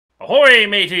Ahoy,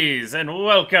 mateys, and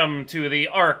welcome to the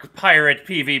ARK Pirate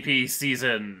PvP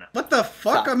season. What the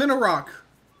fuck? I'm in a rock.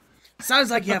 Sounds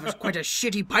like you have quite a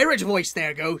shitty pirate voice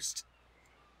there, Ghost.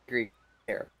 Agree.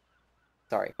 Here.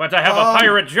 Sorry. But I have a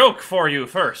pirate joke for you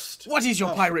first. What is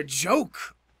your pirate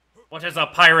joke? What is a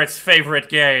pirate's favorite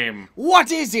game? What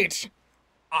is it?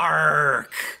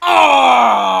 ARK.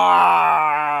 Ah!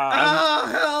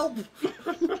 Help!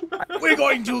 We're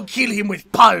going to kill him with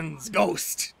puns,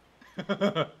 Ghost.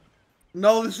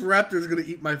 No, this raptor's gonna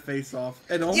eat my face off.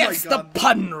 And oh Yes, my the god.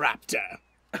 pun raptor.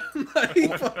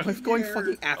 I'm going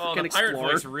fucking Oh, African the pirate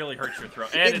explorer. voice really hurts your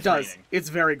throat. And It it's does. raining. It's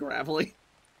very gravelly.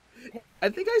 I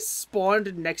think I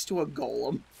spawned next to a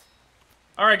golem.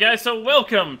 Alright, guys, so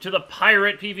welcome to the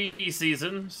pirate PvP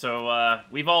season. So,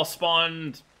 we've all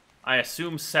spawned, I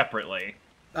assume, separately.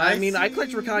 I mean, I see-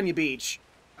 clicked Rakanya Beach.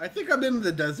 I think I'm in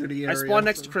the deserty area. I spawned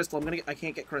next to Crystal. I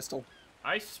can't get Crystal.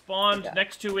 I spawned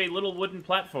next to a little wooden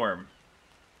platform.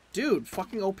 Dude,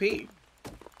 fucking OP.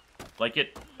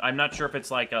 Like I'm not sure if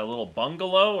it's like a little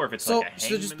bungalow or if it's like a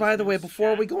So just by the way, hangman's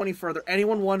before shack. we go any further,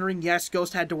 anyone wondering, yes,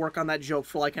 Ghost had to work on that joke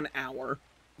for like an hour.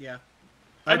 Yeah.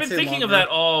 I've I'd been say thinking of longer. that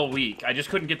all week. I just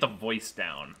couldn't get the voice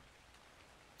down.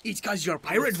 It's cause your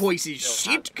pirate voice is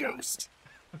shit, Ghost.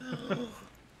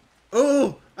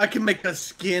 Oh, I can make a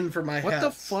skin for my hat. What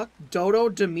the fuck? Dodo,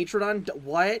 Dimetrodon,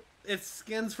 what? It's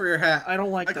skins for your hat. I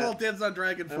don't like I that. call dibs on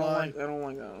Dragonfly. I don't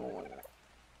like that. I don't like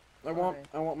that.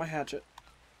 I want my hatchet.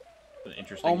 An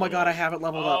interesting Oh my little- god, I have it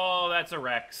leveled up. Oh, that's a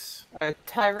Rex. A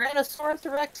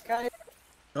Tyrannosaurus Rex, guys.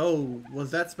 Oh,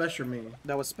 was that special me?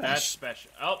 That was That's special.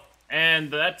 special. Oh, and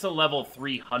that's a level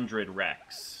 300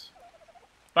 Rex.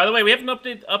 By the way, we haven't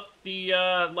updated the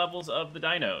levels of the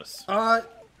dinos.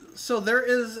 So there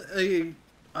is a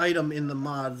item in the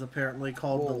mods apparently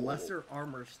called the Whoa. Lesser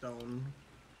Armor Stone.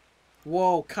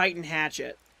 Whoa, kite and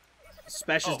hatchet.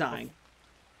 Special's Oh, dying.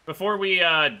 Before we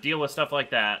deal with stuff like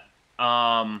that,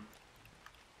 so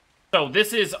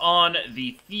this is on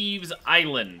the Thieves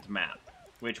Island map,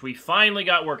 which we finally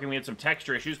got working. We had some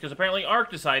texture issues because apparently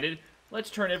ARK decided, let's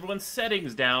turn everyone's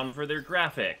settings down for their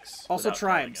graphics. Also without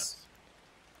telling tribes. us.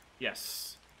 Yes.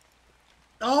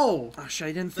 Oh! Oh shit,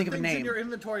 I didn't The think of a things in name. your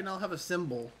inventory now have a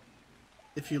symbol.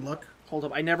 If you look. Hold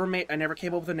up, I never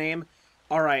came up with a name.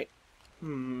 Alright.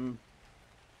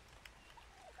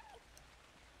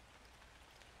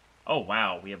 Oh,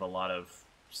 wow, we have a lot of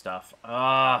stuff.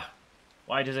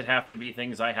 Why does it have to be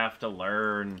things I have to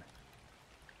learn?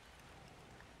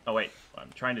 Oh, wait, I'm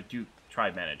trying to do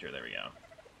Tribe Manager. There we go.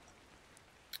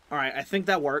 Alright, I think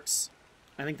that works.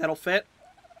 I think that'll fit.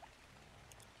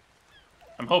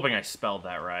 I'm hoping I spelled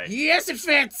that right. Yes, it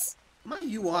fits! My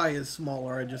UI is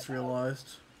smaller, I just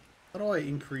realized. How do I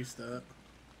increase that?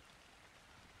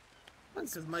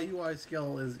 Because my UI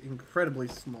scale is incredibly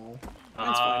small.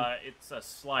 That's fine. It's a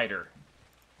slider.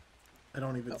 I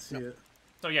don't even see it.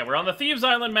 So yeah, we're on the Thieves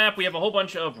Island map. We have a whole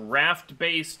bunch of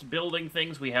raft-based building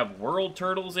things. We have world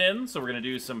turtles in, so we're going to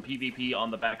do some PvP on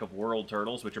the back of world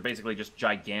turtles, which are basically just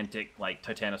gigantic, like,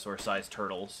 Titanosaur-sized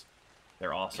turtles.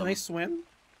 They're awesome. Can I swim?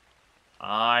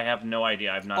 I have no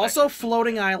idea. I've not Also, actually-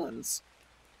 floating islands.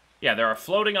 Yeah, there are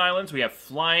floating islands. We have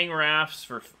flying rafts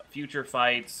for future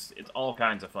fights. It's all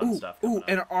kinds of fun stuff. coming Ooh, up.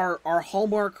 and our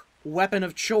hallmark weapon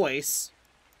of choice,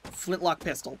 Flintlock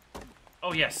pistol.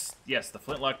 Oh, yes. Yes, the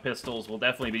Flintlock pistols. We'll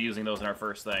definitely be using those in our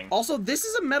first thing. Also, this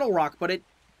is a metal rock, but it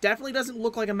definitely doesn't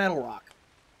look like a metal rock.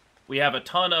 We have a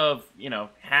ton of,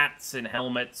 hats and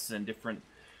helmets and different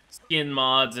skin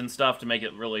mods and stuff to make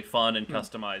it really fun and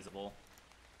customizable.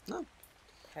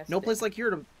 No place like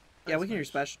here to... Yeah, we can hear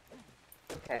special.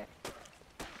 Okay.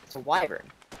 It's a wyvern.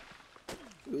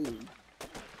 Ooh.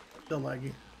 Still laggy.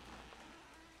 You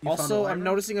found a Also, I'm wyvern?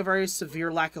 noticing a very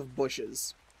severe lack of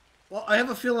bushes. Well, I have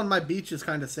a feeling my beach is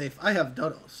kind of safe. I have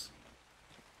dodos.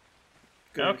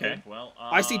 Good, Okay, good. well,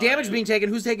 I see damage being taken.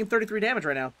 Who's taking 33 damage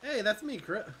right now? Hey, that's me,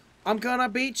 Crit. I'm gonna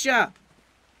beat ya!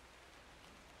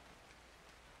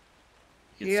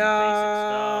 Get some basic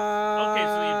stuff. Okay,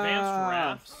 so the advanced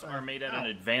rafts are made at an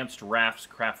advanced rafts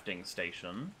crafting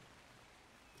station.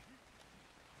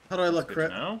 How do I look, Good Crit?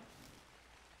 to know.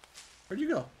 Where'd you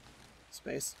go?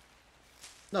 Space.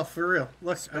 No, for real.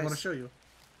 Look, I want to Space. show you.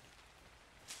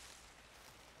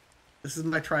 This is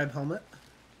my tribe helmet.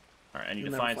 Alright, I need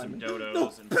You'll to never find find some me.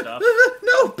 dodos and stuff.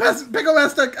 No, big ol'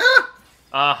 Aztec.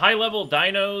 Ah! High-level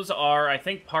dinos are, I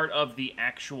think, part of the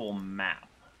actual map.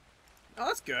 Oh,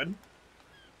 that's good.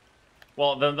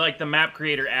 Well, the map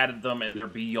creator added them, and they're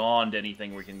beyond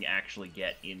anything we can actually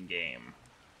get in-game.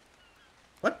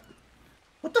 What?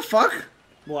 What the fuck?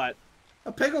 What?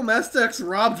 A Pegomastax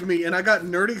robbed me, and I got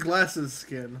nerdy glasses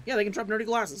skin. Yeah, they can drop nerdy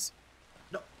glasses.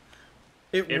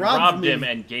 It robbed robbed me. him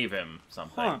and gave him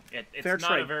something. Huh. It's Fair not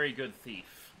trade. a very good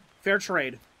thief. Fair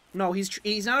trade. No,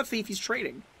 he's not a thief. He's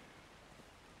trading.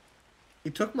 He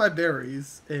took my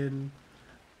berries and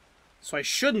So I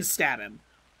shouldn't stab him.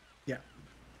 yeah,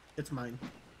 it's mine.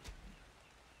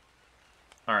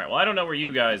 All right. Well, I don't know where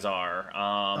you guys are.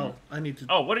 Oh, I need to.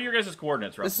 Oh, what are your guys'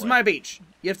 coordinates roughly? This is my beach.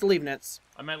 You have to leave, Nitz.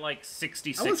 I'm at like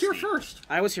 60, I was here first.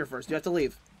 I was here first. You have to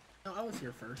leave. No, I was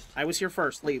here first. I was here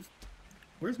first. Leave.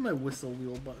 Where's my whistle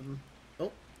wheel button?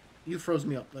 Oh, you froze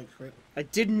me up. Thanks, right? I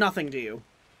did nothing to you.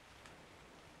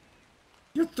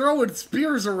 You're throwing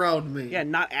spears around me. Yeah,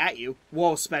 not at you.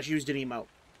 Whoa, Smash used an emote.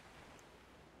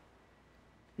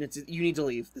 You need to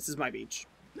leave. This is my beach.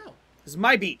 No, This is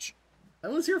my beach. I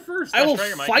was here first. I will try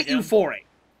your mic fight you again. for it.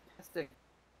 Yeah,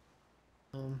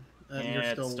 Yeah,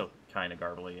 it's still kind of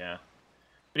garbly, yeah.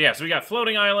 But yeah, so we got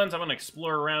floating islands. I'm going to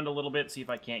explore around a little bit, see if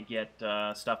I can't get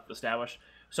stuff established.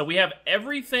 So we have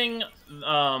everything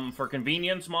for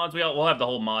convenience mods. We'll have the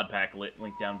whole mod pack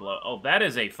linked down below. Oh, that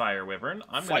is a fire wyvern.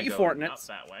 I'm going Fight to you go for it, out Nitz.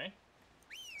 that way.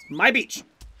 It's my beach.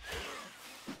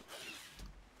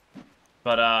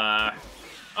 But,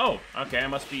 oh, okay, I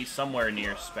must be somewhere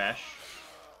near Spesh.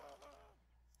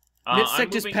 Nitz I'm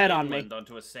sicked his moving pet on me. inland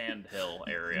onto a sand hill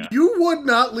area. You would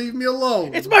not leave me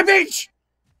alone. It's my beach!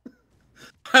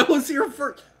 I was here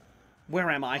first. Where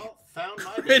am I? Oh, found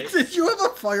my base. Did you have a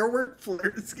firework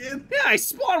flare skin? Yeah, I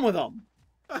spawned with them.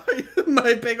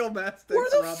 My big old mask. Where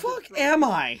the fuck am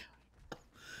I?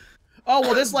 Oh,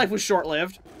 well, this life was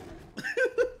short-lived.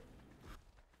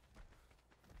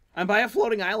 I'm by a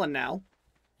floating island now.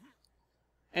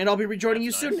 And I'll be rejoining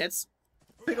That's you soon, nice.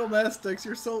 Nitz. Big old Mastics,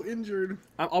 you're so injured.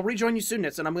 I'll rejoin you soon,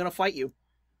 Nitz, and I'm gonna fight you.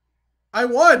 I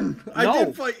won! I No.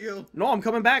 did fight you. No, I'm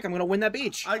coming back. I'm gonna win that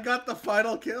beach. I got the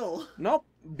final kill. Nope.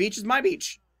 Beach is my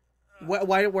beach.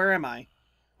 Where am I?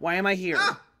 Why am I here?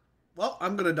 Ah! Well,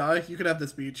 I'm gonna die. You can have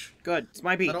this beach. Good. It's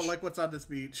my beach. I don't like what's on this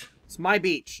beach. It's my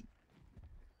beach.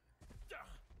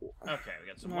 Okay, we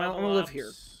got some Well, I'm level gonna live ups.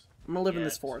 here. I'm gonna live in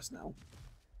this Yes. forest now.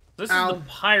 This Ow. is the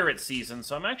pirate season,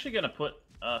 so I'm actually going to put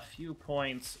a few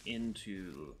points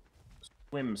into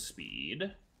swim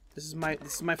speed. This is my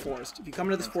forest. If you come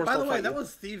into this forest, By the I'll way, fight that you.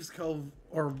 was Thieves Cove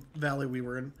or Valley we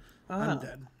were in. Ah. I'm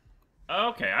dead.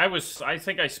 Okay, I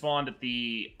think I spawned at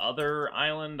the other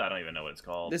island. I don't even know what it's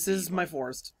called. This The, is my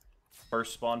forest.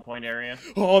 first spawn point area.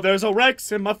 Oh, there's a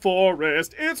Rex in my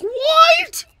forest. It's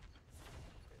white.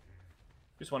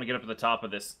 Just want to get up to the top of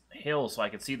this hill so I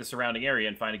can see the surrounding area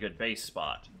and find a good base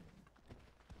spot.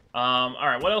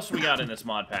 Alright, what else we got in this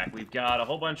mod pack? We've got a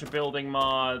whole bunch of building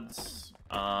mods.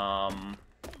 Can't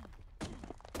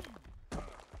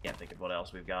think of what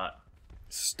else we've got.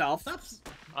 Stuff.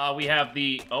 We have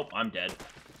the... Oh, I'm dead.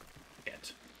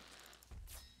 Shit.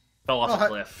 Fell off Oh, a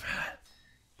cliff.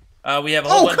 We have a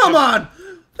whole Oh, bunch come of... on!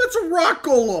 That's a rock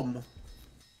golem!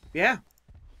 Yeah.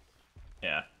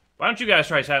 Yeah. Why don't you guys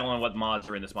try tackling what mods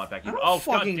are in this mod pack? I don't Oh,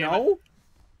 fucking God damn it. know.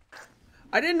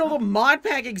 I didn't know the mod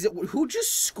pack existed. Who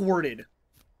just squirted?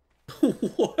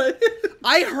 What?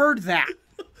 I heard that.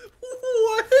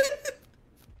 What?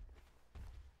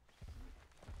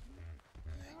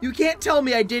 You can't tell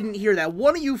me I didn't hear that.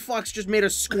 One of you fucks just made a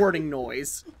squirting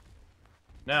noise.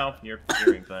 No, you're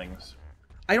hearing things.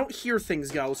 I don't hear things,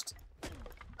 Ghost.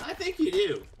 I think you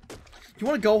do. You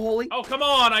want to go, Holy? Oh, come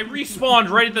on! I respawned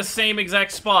right at the same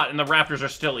exact spot, and the raptors are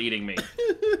still eating me.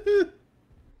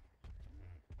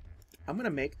 I'm gonna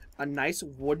make a nice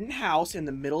wooden house in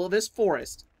the middle of this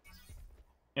forest.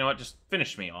 You know what? Just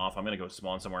finish me off. I'm gonna go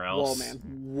spawn somewhere Whoa, else. man.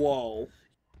 Whoa.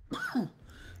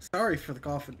 Sorry for the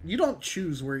coffin. You don't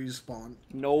choose where you spawn.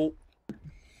 Nope.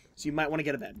 So you might want to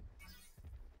get a bed.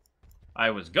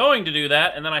 I was going to do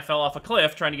that, and then I fell off a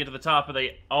cliff trying to get to the top of the...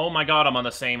 Oh my god, I'm on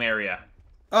the same area.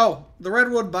 Oh, the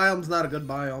redwood biome's not a good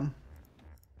biome.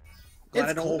 Glad I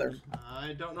It's don't cold. either.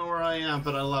 I don't know where I am,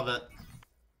 but I love it.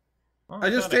 Well, I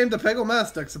just found tamed a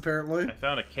Pegomastix, apparently. I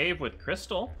found a cave with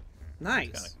crystal.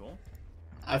 Kind Nice. of cool.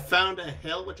 I found a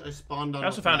hill which I spawned on. I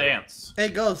also with found metal. ants. Hey,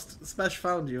 Ghost, Spesh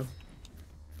found you.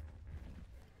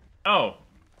 Oh,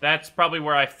 that's probably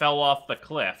where I fell off the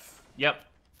cliff. Yep.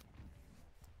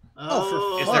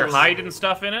 Oh, for Is there fuck's hide and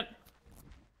stuff in it?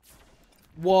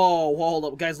 Whoa, hold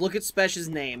up. Guys, look at Spesh's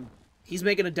name. He's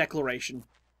making a declaration.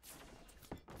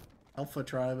 Alpha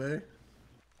tribe, eh?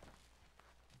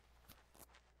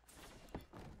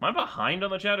 Am I behind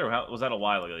on the chat, or was that a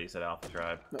while ago that you said Alpha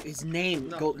Tribe? No, his name.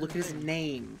 No, Go look at his his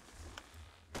name.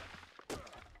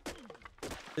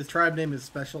 His tribe name is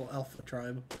Special Alpha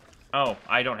Tribe. Oh,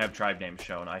 I don't have tribe names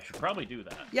shown. I should probably do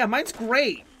that. Yeah, mine's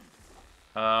great.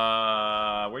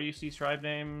 Where do you see tribe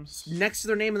names? Next to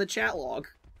their name in the chat log.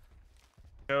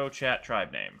 Show chat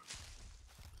tribe name.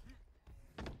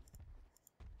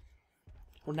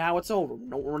 Well, now it's over.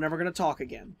 No, we're never gonna talk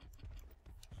again.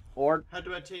 Or How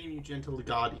do I tame you, gentle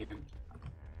guardian?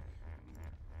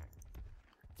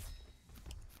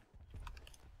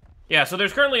 Yeah, so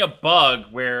there's currently a bug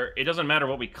where it doesn't matter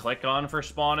what we click on for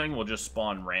spawning, we'll just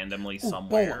spawn randomly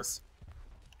somewhere. bolas.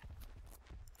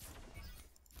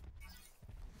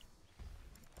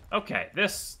 Okay,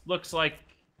 this looks like...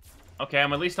 Okay, at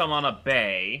least I'm on a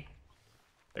bay.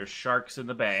 There's sharks in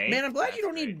the bay. Man, I'm glad That's you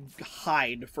don't great. need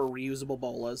hide for reusable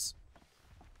bolas.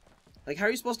 Like, how are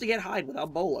you supposed to get hide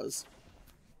without bolas?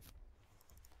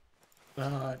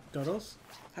 Dodos?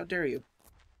 How dare you?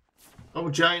 Oh,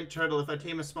 giant turtle, if I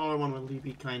tame a smaller one, will you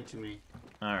be kind to me?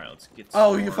 Alright, let's get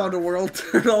Oh, some you more. found a world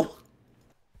turtle.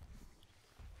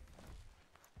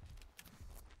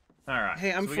 Alright.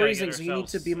 Hey, I'm so we gotta freezing, get so you need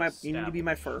to be my ourselves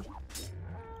my fur.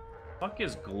 Fuck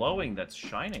is glowing that's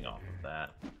shining off of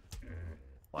that?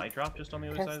 Light drop just on the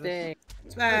other side of this?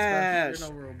 Testing. Smash! You're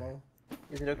no robot.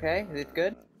 Is it okay? Is it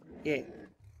good? Yeah.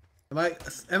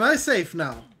 Am I safe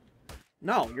now?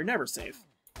 No, you're never safe.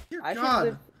 Dear I should God.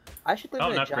 live. I should live Oh,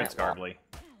 in a not giant Crit wall. Scarbly.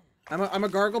 I'm a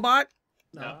Garglebot?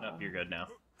 No, no, you're good now.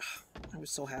 I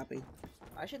was so happy.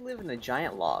 I should live in a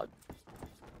giant log.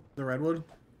 The redwood?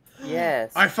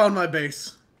 Yes. I found my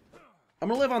base. I'm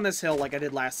gonna live on this hill like I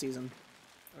did last season.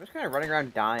 I'm just kind of running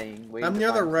around dying. waiting I'm to near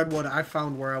the find- redwood. I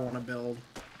found where I want to build.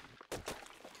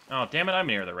 Oh, damn it, I'm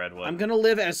near the redwood. I'm gonna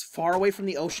live as far away from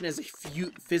the ocean as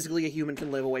physically a human can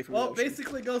live away from Well, the ocean.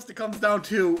 basically, Ghost, it comes down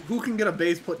to who can get a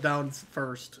base put down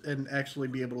first and actually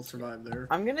be able to survive there.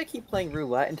 I'm gonna keep playing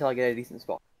roulette until I get a decent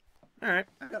spot. Alright.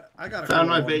 I got a Found cool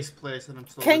my one. base place and I'm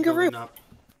slowly Kangaroo! building up.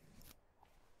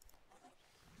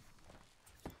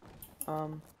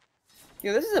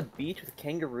 Yeah, this is a beach with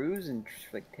kangaroos and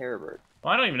like terror birds.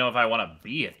 Well, I don't even know if I want to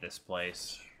be at this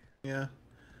place. Yeah.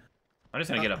 I'm just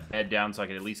gonna get a bed down so I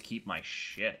can at least keep my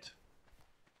shit.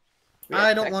 We have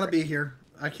I don't want to texture. be here.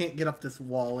 I can't get up this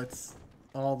wall. It's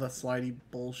all the slidey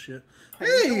bullshit. I need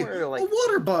Hey! somewhere to, like- A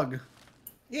water bug! I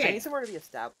Yeah. need somewhere to be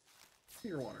established.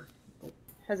 Your water.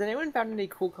 Has anyone found any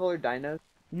cool colored dinos?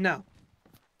 No.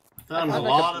 Found I a found, like,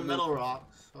 lot a of blue- metal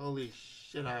rocks. Holy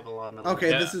shit, I have a lot of metal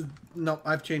Okay, Yeah. this is... No,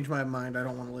 I've changed my mind. I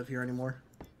don't want to live here anymore.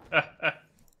 What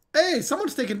Hey,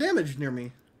 someone's taking damage near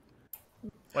me.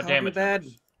 How damage? bad?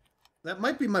 numbers? That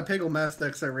might be my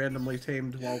Pegglemastex I randomly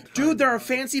tamed while... Dude, there are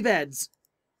fancy beds.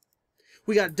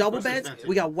 We got double Of course beds, there's fancy.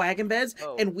 we got wagon beds,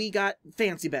 Oh. and we got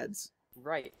fancy beds.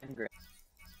 Right, and great.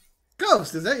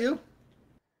 Ghost, is that you?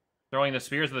 Throwing the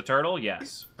spears of the turtle?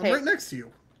 Yes. I'm Hey. right next to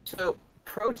you. So,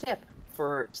 pro tip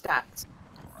for stats.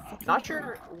 Not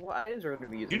sure what items are going to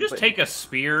be used. Did you just take a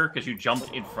spear because you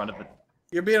jumped in front of the...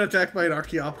 You're being attacked by an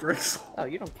Archaeopteryx. Oh,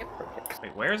 you don't get pro tips.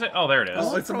 Wait, where is it? Oh, there it is.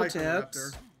 Oh, it's a pro Microraptor.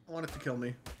 tips. I want it to kill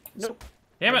me. Nope.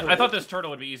 Damn it, I thought this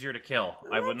turtle would be easier to kill.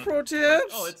 I wouldn't... Pro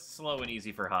tips. Oh, it's slow and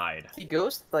easy for hide. See,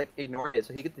 Ghost, like, ignored it,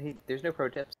 so there's no pro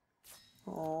tips.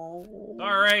 Oh.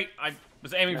 Alright, I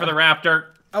was aiming for the raptor.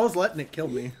 I was letting it kill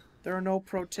me. There are no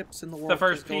pro tips in the world. The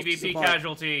first 'cause Ghost is PvP above.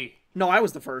 casualty. No, I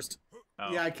was the first.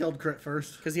 Oh. Yeah, I killed Crit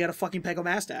first. Because he had a fucking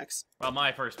Pegglemastax. Well,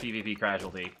 my first PvP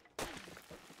casualty.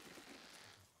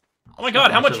 Oh my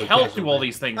god, how much Actually, health do casualty. all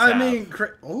these things I have? mean,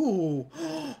 Crit...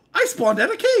 Oh! I spawned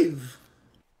at a cave!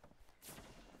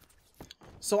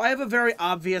 So I have a very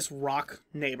obvious rock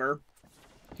neighbor.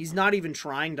 He's not even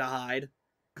trying to hide.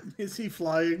 Is he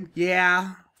flying?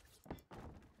 Yeah.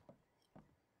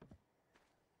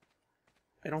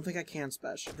 I don't think I can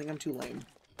special. I think I'm too lame.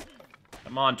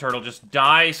 Come on, turtle, just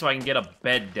die so I can get a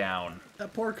bed down.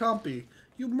 That poor compy.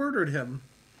 You murdered him.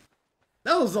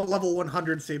 That was a level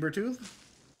 100 Sabretooth.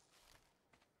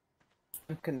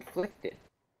 I'm conflicted.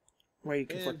 Why are you And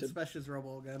conflicted? Special's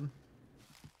Robo again.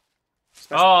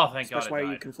 Oh, thank god Special, why it are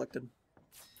you died. conflicted?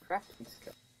 Crafting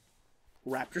skill.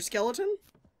 Raptor skeleton?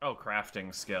 Oh,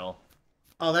 crafting skill.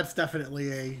 Oh, that's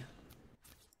definitely a...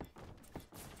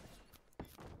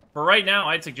 For right now,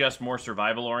 I'd suggest more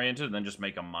survival-oriented and then just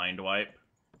make a mind wipe.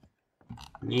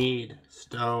 Need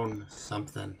stone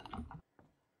something.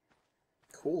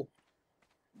 Cool.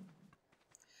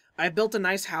 I built a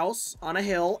nice house on a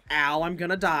hill. Ow, I'm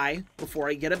gonna die before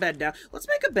I get a bed down. Let's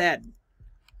make a bed.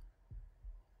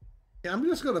 Yeah, I'm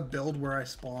just gonna build where I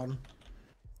spawn.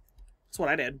 That's what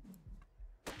I did.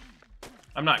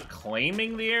 I'm not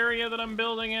claiming the area that I'm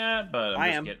building at, but I'm I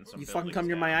just am. getting some You fucking buildings come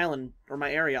near my down. island or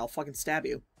my area, I'll fucking stab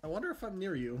you. I wonder if I'm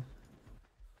near you.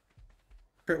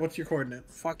 Crit, what's your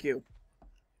coordinates? Fuck you.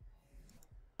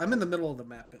 I'm in the middle of the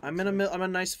map. I'm in a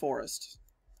nice forest.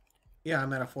 Yeah,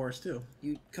 I'm at a forest too.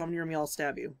 You come near me, I'll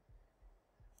stab you.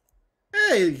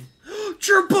 Hey!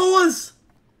 Jerboas!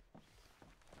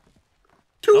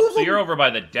 Two Oh, of so them! you're over by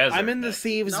the desert. I'm in the then.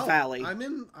 Thieves No, Valley.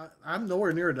 I'm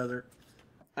nowhere near a desert.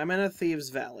 I'm in a Thieves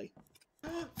Valley.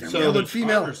 They're So male the and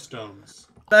female. armor stones.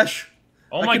 Besh.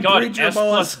 Oh I my can god, breed your S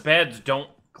plus boas. beds don't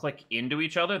click into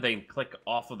each other, they click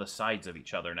off of the sides of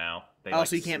each other now. They, Oh, like,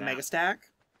 so you can't snap. mega stack?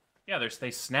 Yeah,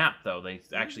 they snap, though. They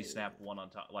actually snap one on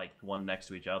top, like, one next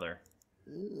to each other.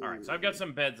 Alright, so I've got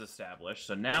some beds established,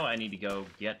 so now I need to go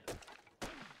get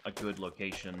a good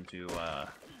location to,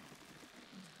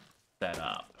 set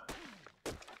up.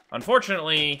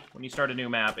 Unfortunately, when you start a new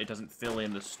map, it doesn't fill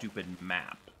in the stupid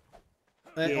map.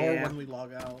 Or Yeah. when we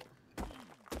log out.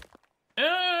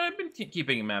 I've been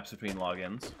keeping maps between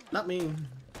logins. Not me.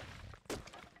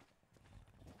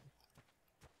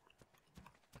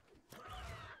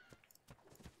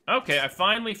 Okay, I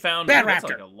finally found Bad that's raptor.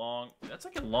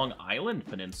 like a long island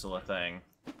peninsula thing.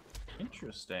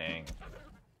 Interesting.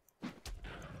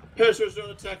 Parachutes don't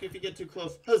attack if you get too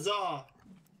close. Huzzah!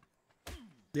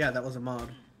 Yeah, that was a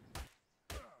mod.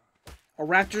 A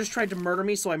raptor just tried to murder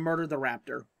me, so I murdered the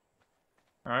raptor.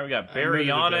 Alright, we got I murdered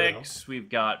a baryonyx, we've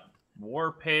got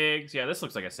war pigs. Yeah, this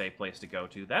looks like a safe place to go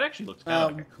to. That actually looks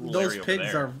kind of like a cool Those area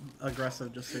pigs over are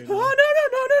aggressive, just so you Oh, know.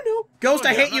 no. Ghost, Oh,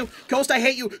 I yeah, hate you! Ghost, I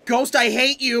hate you! Ghost, I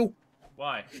hate you!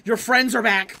 Why? Your friends are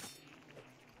back!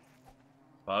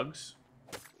 Bugs?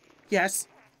 Yes.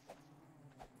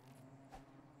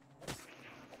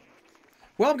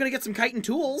 Well, I'm gonna get some chitin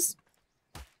tools.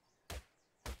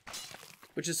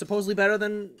 Which is supposedly better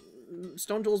than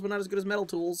stone tools, but not as good as metal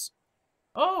tools.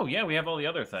 Oh, yeah, we have all the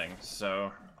other things,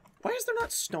 so... Why is there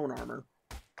not stone armor?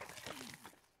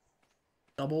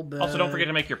 Double bed. Also, don't forget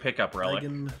to make your pickup relic.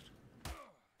 Dragon,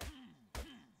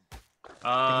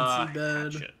 Fancy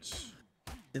bed. Hatchet.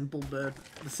 simple bed.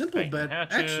 The simple Titan bed,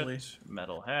 hatchet, actually.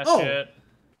 Metal hatchet.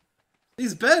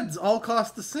 These beds all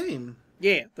cost the same.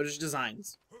 Yeah, they're just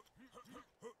designs.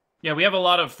 Yeah, we have a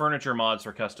lot of furniture mods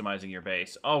for customizing your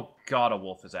base. Oh god, a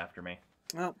wolf is after me.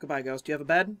 Well, goodbye, Ghost. Do you have a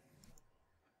bed?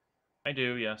 I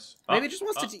do, yes. Maybe it just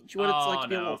wants to teach you what it's like to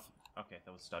be a no. wolf. Okay,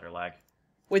 that was stutter lag.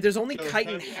 Wait, there's only Ghost,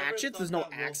 chitin have you ever hatchets? There's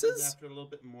thought no that wolf is axes? After a little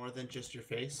bit more than just your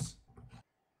face.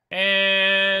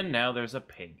 And now there's a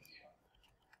pig.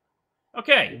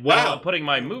 Okay, Wow. I'm putting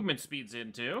my movement speeds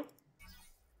into,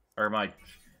 or my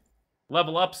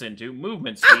level ups into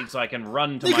movement speed so I can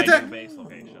run to Sneak my attack! new base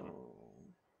location.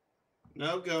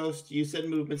 No, Ghost, you said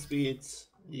movement speeds.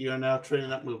 You are now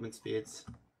training up movement speeds.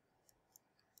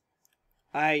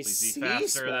 I Please see. be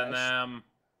faster than Splash. them.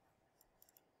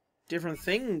 Different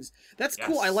things. That's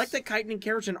cool. I like that chitin and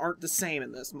keratin aren't the same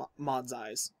in this mod's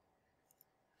eyes.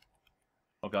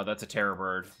 Oh god, that's a terror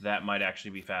bird. That might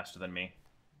actually be faster than me.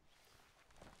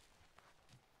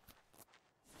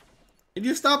 Can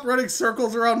you stop running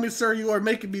circles around me, sir? You are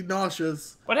making me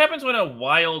nauseous. What happens when a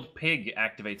wild pig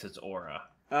activates its aura?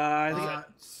 I think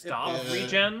Stop Uh,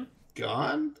 regen?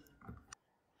 Gone?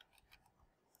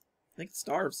 it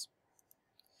starves.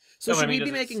 So No, I should mean, we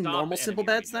be does it making stop normal simple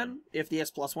enemy beds regen? then? If the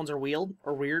S plus ones are weird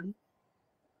or weird?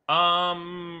 I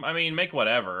mean, make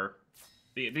whatever.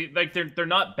 Like they're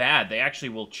not bad. They actually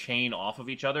will chain off of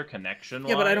each other connection.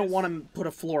 Yeah, but I don't want to put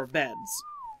a floor of beds.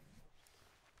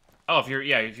 Oh, if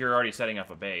you're already setting up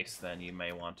a base, then you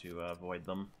may want to avoid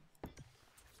them.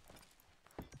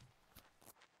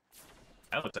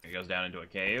 That looks like it goes down into a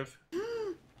cave.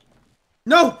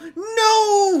 No!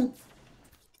 No!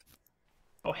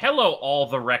 Oh, hello, all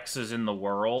the Rexes in the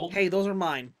world. Hey, those are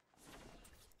mine.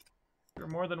 You're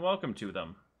more than welcome to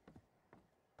them.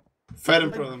 Fight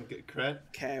him for them, cred.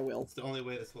 Okay, I will. It's the only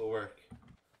way this will work.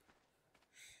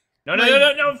 No,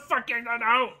 fucking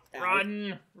no!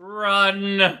 Run!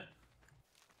 Run!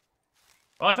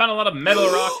 Well, I found a lot of metal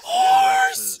rocks.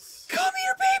 Horse! Come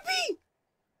here, baby!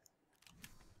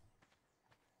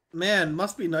 Man,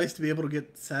 must be nice to be able to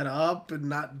get set up and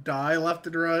not die left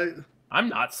and right. I'm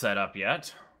not set up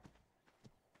yet.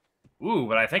 Ooh,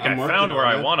 but I think I'm I working found where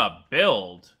on I it. want to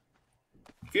build.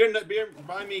 If you're not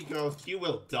by me, Ghost, you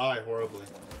will die horribly.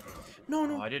 No, Oh,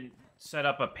 no. I didn't set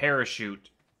up a parachute.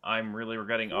 I'm really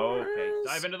regretting. Oh, okay. Horse.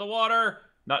 Dive into the water.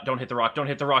 Don't hit the rock. Don't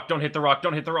hit the rock. Don't hit the rock.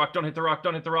 Don't hit the rock. Don't hit the rock.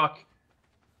 Don't hit the rock.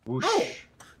 Whoosh. Oh!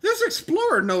 There's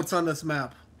explorer notes on this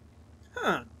map.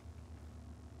 Huh.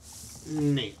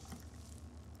 Neat.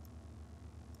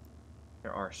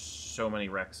 There are so many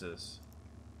Rexes.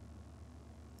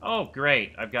 Oh,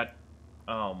 great. I've got...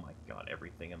 Oh my god,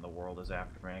 everything in the world is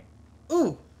after me.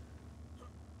 Ooh!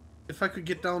 If I could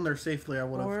get down there safely, I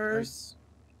would have. Horse.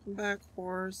 Come back,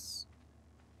 horse.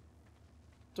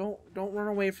 Don't run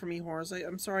away from me, horse.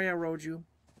 I'm sorry I rode you.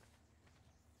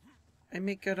 I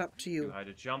make it up to Too you. high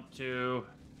to jump to.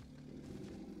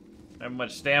 I have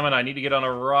much stamina. I need to get on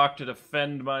a rock to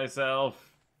defend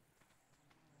myself.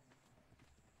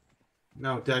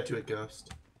 No, die to it,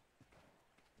 Ghost.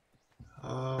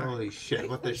 Holy Holy shit,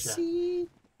 what the shit? Horsey.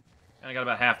 And I got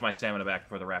about half my stamina back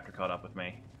before the raptor caught up with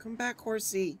me. Come back,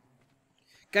 Horsey.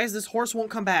 Guys, this horse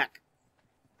won't come back.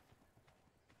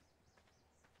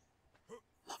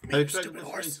 I expect to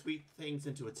bring sweet things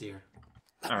into its ear.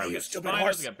 Alright, we got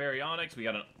spiders, we got baryonyx, we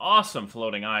got an awesome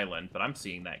floating island, but I'm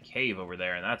seeing that cave over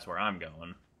there, and that's where I'm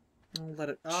going. I'll let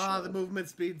it the movement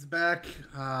speed's back.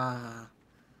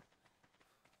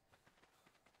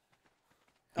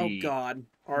 Oh god.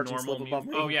 Argent's live above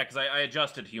me. Oh yeah, because I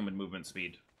adjusted human movement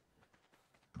speed.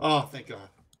 Oh, thank God.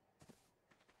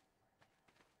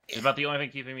 It's about the only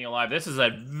thing keeping me alive. This is a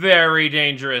very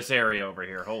dangerous area over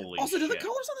here. Holy Also, shit. do the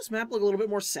colors on this map look a little bit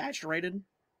more saturated?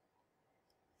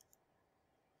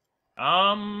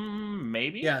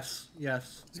 Maybe? Yes. I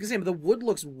was gonna say, but the wood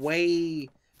looks way,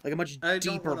 like a much I deeper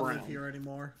don't want to brown. live here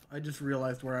anymore. I just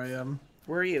realized where I am.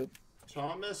 Where are you?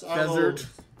 Thomas, Desert.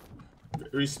 I will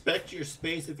respect your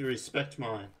space if you respect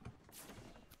mine.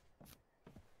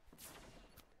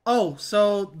 Oh,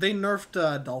 so they nerfed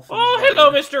dolphins. Oh,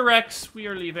 hello, Mr. Rex. We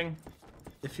are leaving.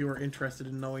 If you were interested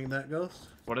in knowing that, Ghost.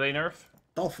 What do they nerf?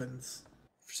 Dolphins.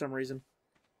 For some reason.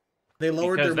 They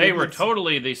lowered Because their they were movement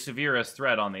totally the severest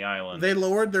threat on the island. They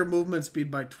lowered their movement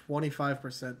speed by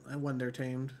 25% when they're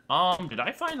tamed. Did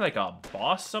I find, like, a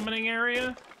boss summoning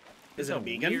area? Is it a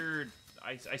vegan? Weird...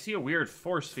 I see a weird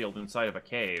force field inside of a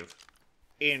cave.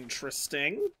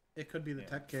 Interesting. It could be the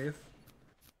tech cave.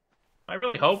 I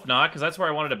really hope not, because that's where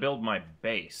I wanted to build my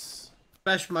base.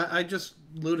 I just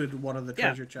looted one of the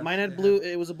treasure chests. Mine had blue.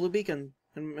 It was a blue beacon,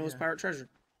 and it was pirate treasure.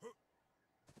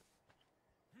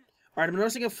 Alright, I'm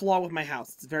noticing a flaw with my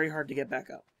house. It's very hard to get back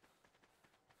up.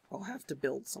 I'll have to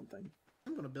build something.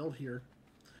 I'm going to build here.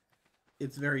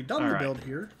 It's very dumb to build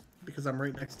here, because I'm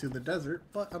right next to the desert,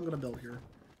 but I'm going to build here.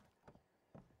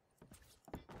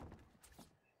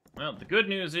 Well, the good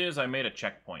news is I made a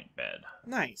checkpoint bed.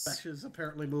 Nice. Besh is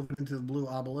apparently moving into the blue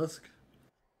obelisk.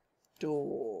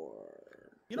 Door.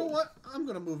 You know what? I'm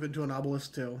going to move into an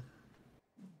obelisk, too.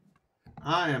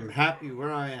 I am happy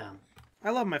where I am.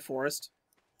 I love my forest.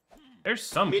 There's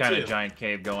some Me kind too. of giant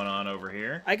cave going on over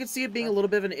here. I could see it being a little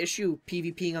bit of an issue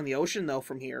PvPing on the ocean, though,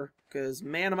 from here. Because,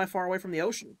 man, am I far away from the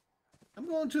ocean. I'm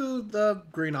going to the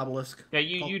green obelisk. Yeah,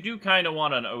 you do kind of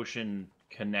want an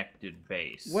ocean-connected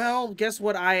base. Well, guess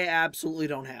what I absolutely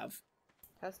don't have?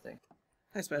 Testing.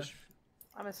 Hi, Spesh.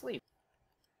 I'm asleep.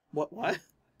 What?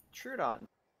 Shirt on.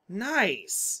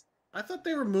 Nice! I thought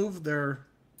they removed their...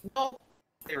 No,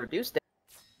 they reduced it.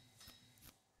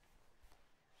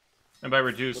 And by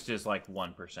reduced is like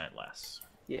 1% less.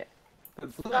 Yeah.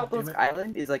 But Blue Obelisk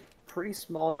Island is like pretty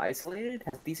small, isolated.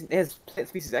 It has plant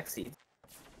species X seeds.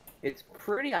 It's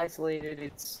pretty isolated.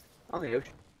 It's on the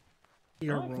ocean.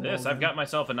 Like this, I've got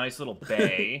myself a nice little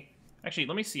bay. Actually,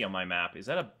 let me see on my map. Is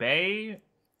that a bay?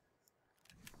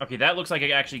 Okay, that looks like it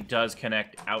actually does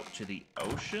connect out to the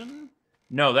ocean.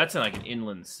 No, that's like an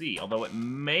inland sea, although it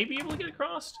may be able to get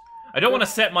across. I don't want to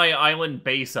set my island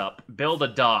base up, build a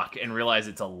dock, and realize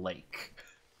it's a lake.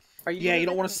 Yeah, you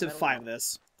don't want to Civ 5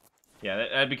 this. Yeah,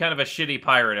 I'd be kind of a shitty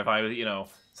pirate if I, you know,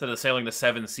 instead of sailing the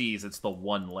 7 seas, it's the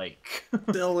one lake.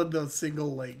 Still in a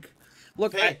single lake.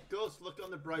 Look, Hey, Ghost, look on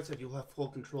the bright side. You'll have full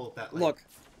control of that lake. Look,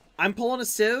 I'm pulling a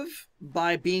Civ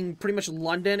by being pretty much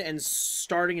London and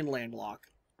starting in Landlock.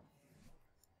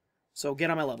 So get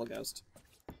on my level, Ghost.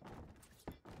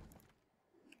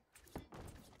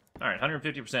 Alright,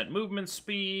 150% movement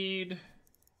speed.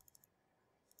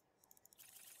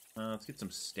 Let's get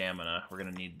some stamina. We're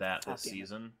going to need that this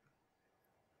season.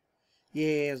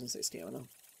 Yeah, I was going to say stamina.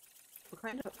 What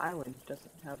kind of island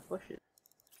doesn't have bushes?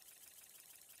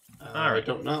 I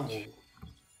don't know.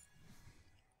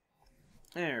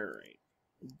 Alright.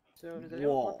 So does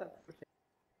anyone want that?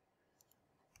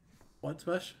 What,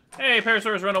 Spesh? Hey,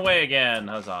 Parasaurs run away again!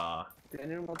 Huzzah! Does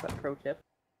anyone want that pro tip?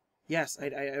 Yes, I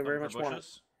very much want it.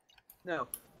 No.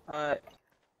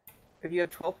 If you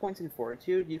have 12 points in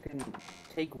Fortitude, you can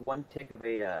take 1 tick of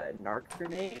a narc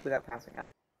grenade without passing out.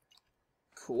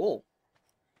 Cool.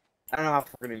 I don't know how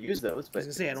we're going to use those, but... I was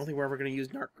going to say, I don't think we're ever going to use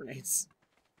narc grenades.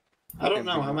 I don't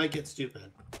know. I might get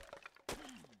stupid.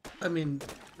 I mean,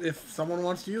 if someone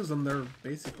wants to use them, they're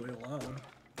basically allowed.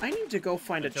 I need to go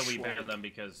find Until a we trike. ban them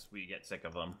because we get sick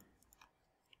of them.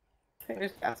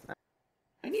 Just ask that.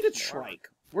 I need a trike.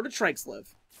 Where do trikes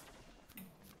live?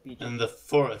 In the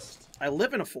forest. I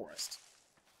live in a forest.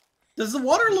 Does the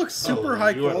water look super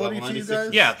high you are quality level to you 96?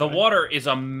 guys? Yeah, the water is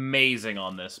amazing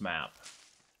on this map.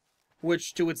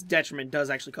 Which, to its detriment,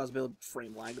 does actually cause a bit of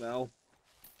frame lag, though.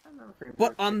 I don't know if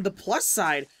But on the plus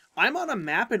side, I'm on a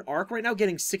map in ARK right now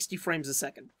getting 60 frames a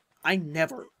second. I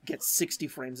never get 60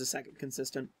 frames a second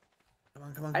consistent. Come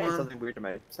on, come on, I come did on. something weird to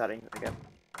my settings again.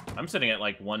 I'm sitting at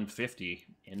like 150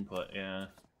 input, yeah.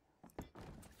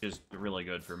 Which is really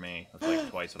good for me. That's like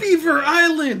twice what I Beaver get.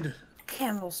 Island!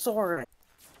 Camel sword.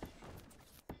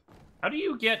 How do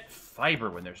you get fiber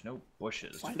when there's no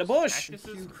bushes? Find a bush.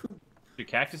 Cactuses? Do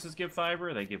cactuses give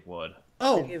fiber? They give wood.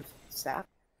 Oh, They give sap.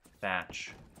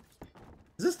 Thatch.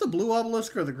 is this the blue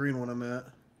obelisk or the green one I'm at?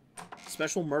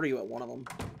 Special murder you at one of them.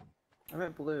 I'm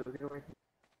at blue. Get away from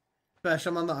Bash,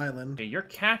 I'm on the island. Okay, you're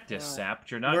cactus sap,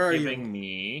 but you're not Where are giving you?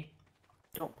 me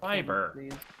Don't fiber.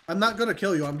 please. I'm not gonna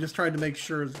kill you, I'm just trying to make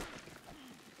sure...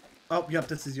 Oh, yep,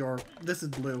 this is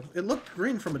blue. It looked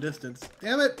green from a distance.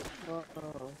 Damn it!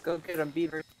 Uh-oh. Go get him,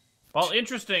 Beaver. Well,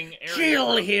 interesting area.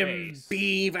 Kill for him, base.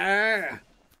 Beaver!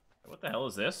 What the hell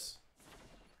is this?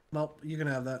 Well, you can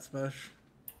have that, Spesh.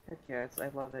 Heck yeah, I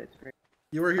love it. It's great.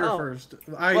 You were here Oh. first.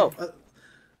 Whoa.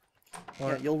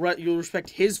 Yeah, you'll respect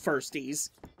his firsties.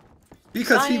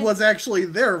 Because he Science. was actually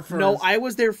there first. No, I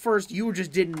was there first. You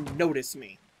just didn't notice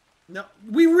me. No,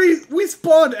 we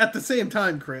spawned at the same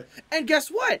time, Crit. And guess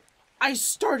what? I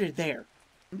started there.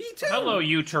 Me too. Hello,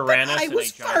 you Tyrannus I and a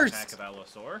was giant first. pack of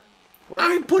Allosaur.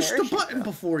 I pushed the Parachute button go?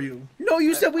 before you. No,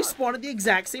 you said we spawned at the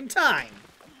exact same time.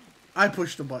 I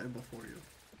pushed the button before you.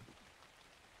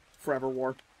 Forever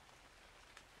War.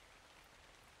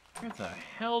 Where the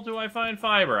hell do I find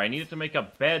fiber? I need it to make a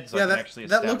bed so I Yeah, can actually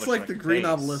that looks establish like my the green base.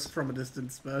 obelisk from a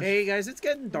distance, Spesh. Hey guys, it's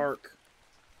getting dark.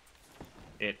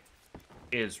 It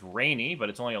is rainy, but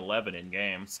it's only 11 in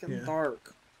game. It's getting Yeah.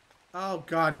 dark. Oh,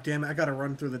 god damn it. I gotta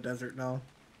run through the desert now.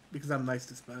 Because I'm nice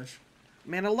to Spesh.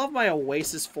 Man, I love my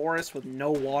oasis forest with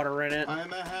no water in it.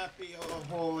 I'm a happy oh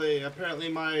holy. Apparently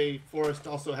my forest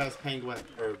also has penguin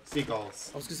or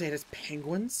seagulls. I was gonna say it has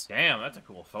penguins. Damn, that's a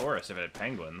cool forest if it had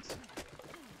penguins.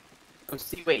 Oh,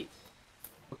 see, wait.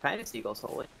 What kind of seagulls,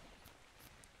 holy?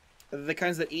 The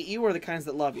kinds that eat you or the kinds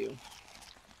that love you?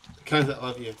 Kinds that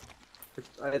love you.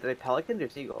 Are they pelicans or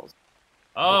seagulls?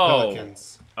 Oh,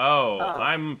 Pelicans.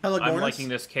 I'm Pelagornis? liking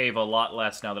this cave a lot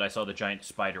less now that I saw the giant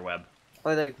spider web.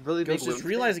 Are they really big? Ghost is wings?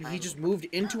 realizing he just moved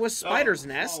into a spider's Oh,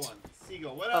 nest. small one.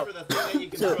 Seagull, whatever, the thing that you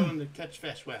can So- throw in to catch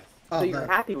fish with. So Oh, you're that.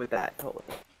 happy with that, holy?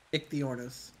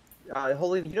 Ichthyornis.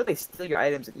 Holy, you know they steal your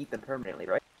items and eat them permanently,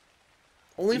 right?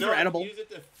 Only You for know, edible.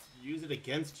 Use it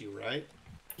against you, right?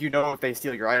 You know if they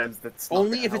steal your items, that's not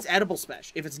Only gonna if it's help. edible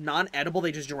special. If it's non-edible,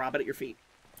 they just drop it at your feet.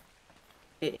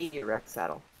 It ate your Rex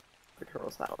saddle. The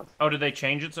turtle saddle. Oh, did they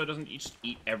change it so it doesn't just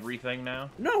eat everything now?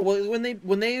 No, well, when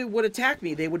they would attack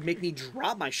me, they would make me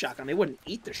drop my shotgun. They wouldn't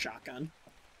eat the shotgun.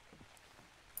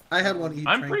 I had one eat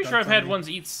I'm train pretty sure ducks I've had on me. ones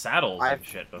eat saddles and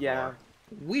shit before. Yeah.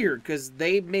 Weird, because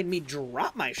they made me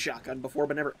drop my shotgun before,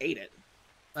 but never ate it.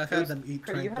 I've had them eat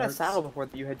You train had a darts. saddle before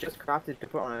that you had just crafted to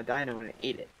put on a dino and it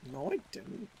ate it. No, I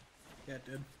didn't. Yeah, it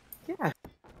did. Yeah.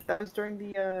 That was during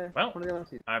the, Well, one of the other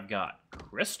seasons. I've got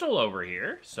crystal over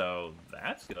here, so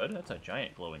that's good. That's a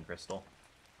giant glowing crystal.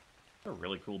 It's a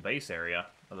really cool base area,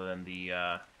 other than the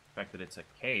fact that it's a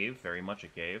cave, very much a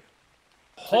cave.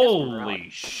 Holy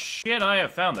shit, I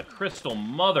have found the crystal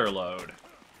mother lode.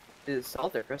 Is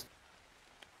salt or crystal?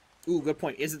 Ooh, good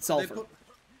point. Is it sulfur?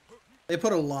 They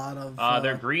put a lot of...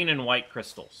 They're green and white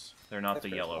crystals. They're not That's the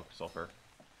pretty yellow cool. sulfur.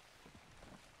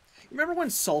 Remember when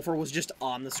sulfur was just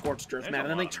on the scorched earth There's map, a and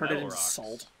then they lot of turned it metal into rocks.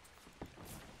 salt?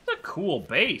 It's a cool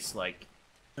base, like,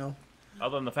 No.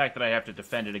 other than the fact that I have to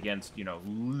defend it against, you know,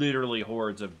 literally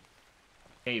hordes of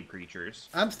cave creatures.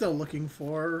 I'm still looking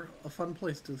for a fun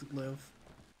place to live.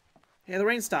 Yeah, the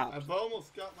rain stopped. I've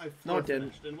almost got my floor No, it didn't.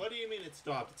 finished. And what do you mean it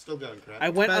stopped? It's still going, correct? I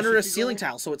went Bash, under a if you ceiling go-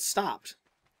 tile, so it stopped.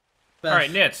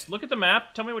 Alright, Nitz, look at the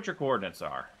map. Tell me what your coordinates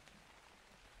are.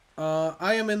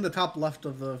 I am in the top left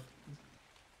of the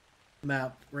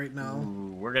map right now.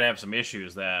 Ooh, we're gonna have some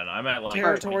issues then. I'm at like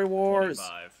Territory 20, wars.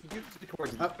 25. You have to be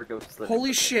towards where ghosts live.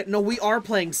 Holy shit, no, we are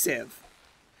playing Civ.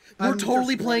 We're I'm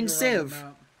totally just playing running around the Civ.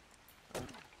 map.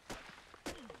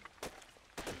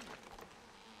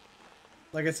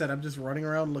 Like I said, I'm just running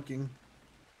around looking.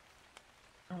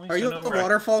 Are you at the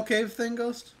waterfall cave thing,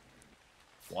 Ghost?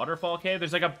 Waterfall cave?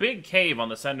 There's like a big cave on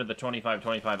the center of the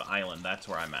 2525 island. That's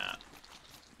where I'm at.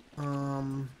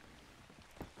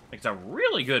 It's a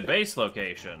really good base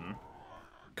location.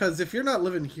 Because if you're not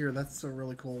living here, that's a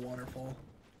really cool waterfall.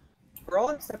 We're all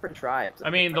in separate tribes. I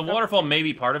mean, the waterfall may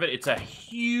be part of it. It's a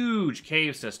huge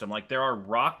cave system. Like, there are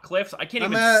rock cliffs. I can't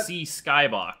I'm even at- see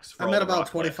skybox. For I'm all at the about rock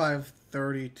cliffs.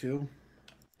 2532.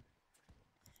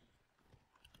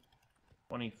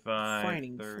 25,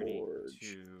 Finding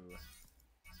 32.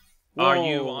 Whoa. Are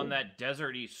you on that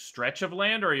deserty stretch of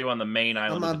land, or are you on the main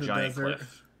island I'm with on the the giant desert.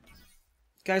 cliff?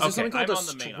 Guys, there's Okay, something called I'm a on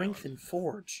the main Strength island. and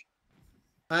Forge.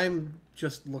 I'm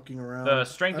just looking around. The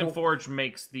Strength I and don't- Forge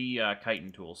makes the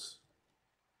chitin tools.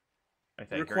 I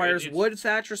think. Requires wood,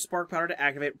 thatch, or spark powder to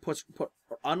activate. Put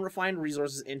unrefined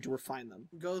resources in to refine them.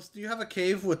 Ghost, do you have a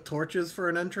cave with torches for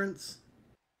an entrance?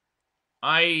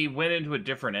 I went into a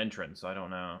different entrance. I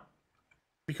don't know.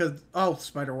 Because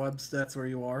spider webs. That's where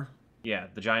you are. Yeah,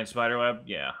 the giant spider web.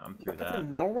 Yeah, I'm through that.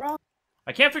 Metal rock?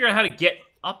 I can't figure out how to get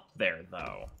up there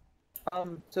though.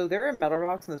 So there are metal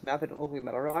rocks in this map that don't look like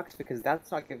metal rocks because that's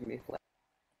not giving me flame.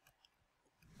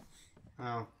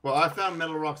 Oh. Well, I found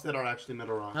metal rocks that are actually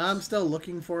metal rocks. I'm still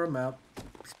looking for a map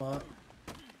spot.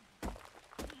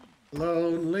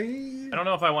 Lonely. I don't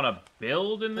know if I want to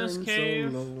build in this I'm so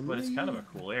cave, lonely. but it's kind of a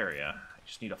cool area. I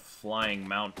just need a flying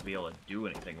mount to be able to do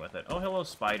anything with it. Oh, hello,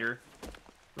 spider.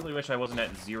 Really wish I wasn't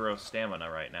at 0 stamina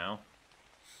right now.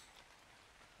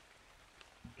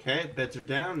 Okay, beds are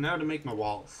down. Now to make my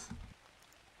walls.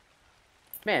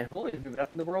 Man, Holy moving up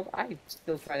in the world. I'm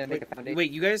still trying to make a foundation. Wait,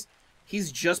 you guys?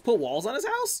 He's just put walls on his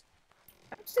house?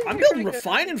 sitting I'm here building trying to-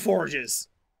 refining forges.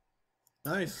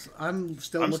 Nice. I'm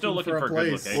still I'm looking still looking for a for a good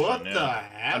place. location. What yeah. the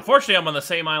heck? Unfortunately, I'm on the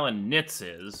same island Nitz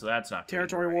is, so that's not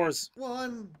Territory great. wars. Well,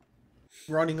 I'm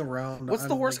running around. What's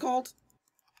the I'm, horse like, called?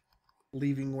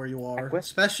 Leaving where you are.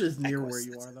 Equus? Spesh is near Equus, where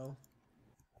you that's are, though.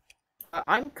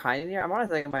 I'm kind of near. I'm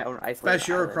honestly like my own isolated Spesh,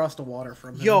 you're island. across the water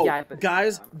from him. Yo, Yeah, but-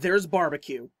 guys, there's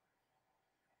barbecue.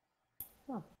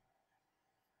 Huh.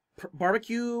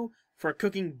 Barbecue for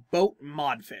cooking boat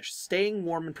modfish, staying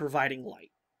warm and providing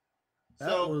light. That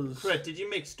So, was- Crit, did you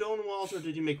make stone walls or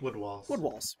did you make wood walls? Wood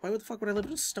walls. Why the fuck would I live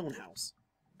in a stone house?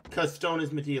 Because stone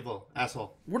is medieval,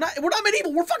 asshole. We're not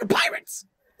medieval. We're fucking pirates.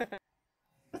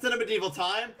 That's in a medieval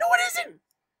time. No, it isn't.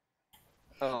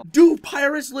 Oh, Do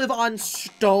pirates live on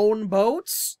stone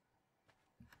boats?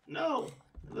 No,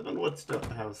 they live in wood stone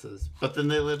houses. But then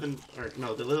they live in,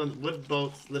 they live in wood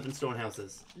boats, live in stone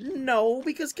houses. No,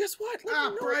 because guess what?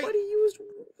 Like, Right. nobody used.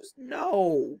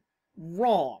 No,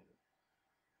 wrong.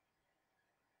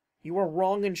 You are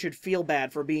wrong and should feel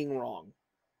bad for being wrong.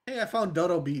 Hey, I found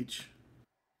Dodo Beach.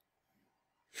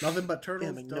 Nothing but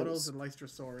turtles, my dodos, nose. and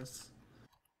Lystrosaurus.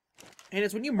 And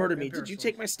it's when you murdered Okay, me. Did you parasols.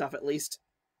 take my stuff at least?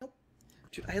 Nope.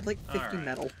 Dude, I had like 50 Alright.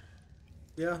 metal.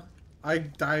 Yeah, I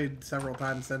died several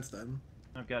times since then.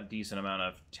 I've got a decent amount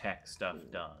of tech stuff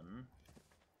done.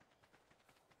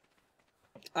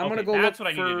 I'm gonna Okay, go look that's what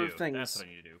I need for to do. things. That's what I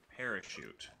need to do.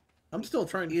 Parachute. I'm still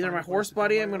trying to Either find my a place horse to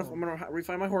buddy, put I'm my gonna own.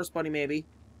 refine my horse buddy maybe,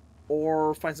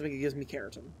 or find something that gives me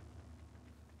keratin.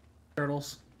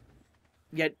 Turtles.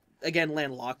 Yet again,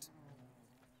 landlocked.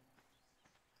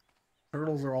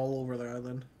 Turtles are all over the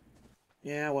island.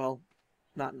 Yeah, well,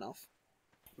 not enough.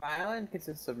 my island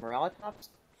consists of Moralitops,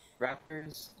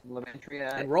 raptors,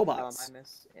 Lamentria, And robots.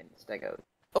 Gallimimus, and Stegos.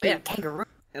 Oh yeah, kangaroo.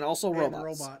 And also And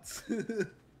robots. robots.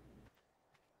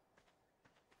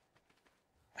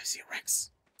 I see a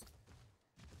Rex.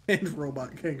 And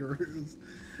robot kangaroos.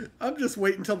 I'm just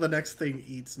waiting until the next thing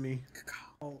eats me.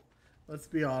 Oh, let's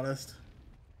be honest.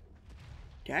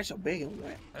 That's a big one.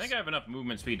 I think I have enough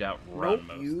movement speed to outrun Nope,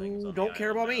 most things. you on the don't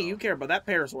care island about me. now. You care about that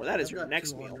parasaur. That is I've your got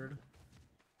next meal. 200.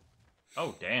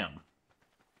 Oh, damn.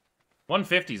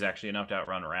 150 is actually enough to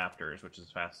outrun raptors, which is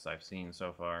as fast as I've seen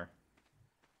so far.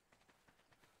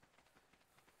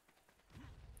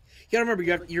 You gotta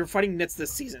remember, you're fighting Nitz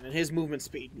this season, and his movement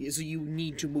speed, so you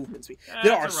need to movement speed. Yeah,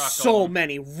 There are it's a rock so golem.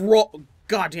 many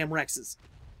goddamn Rexes.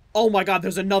 Oh my god,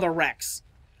 there's another Rex.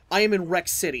 I am in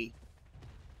Rex City.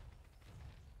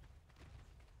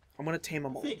 I'm gonna tame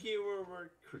them I all. think you were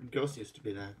where Ghost used to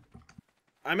be then.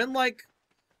 I'm in, like,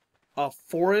 a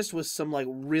forest with some, like,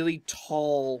 really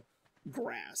tall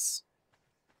grass.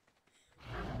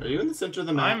 Are you in the center of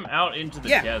the map? I'm out into the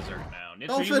Yeah. desert now. Nitz,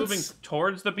 Oh, are you moving it's-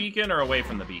 towards the beacon or away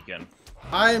from the beacon?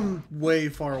 I'm way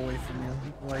far away from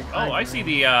you. Like, Oh, I see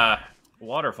the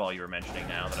waterfall you were mentioning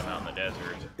now that I'm out in the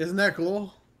desert. Isn't that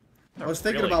cool? I was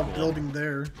thinking really about cool. building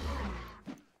there,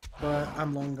 but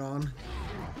I'm long gone.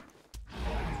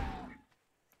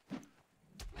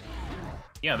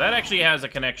 Yeah, that actually has a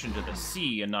connection to the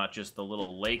sea and not just the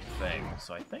little lake thing.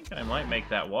 So I think I might make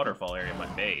that waterfall area my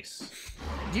base.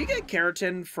 Do you get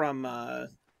keratin from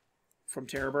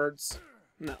terror birds?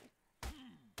 No.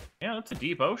 Yeah, that's a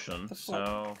deep ocean, The fuck?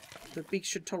 so The beak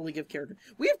should totally give keratin.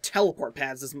 We have teleport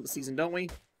pads this season, don't we?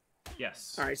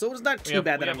 yes. Alright, so it's not We too have,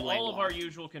 bad we that have I'm all of our landlocked.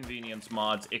 usual convenience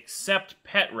mods except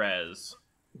pet res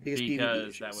Because PvP because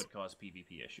issues. that would cause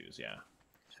PvP issues. Yeah, No,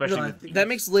 especially I with think that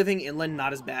makes living inland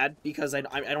not as bad because I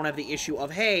don't have the issue of,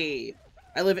 hey,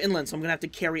 I live inland, so I'm gonna have to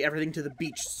carry everything to the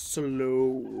beach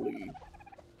slowly.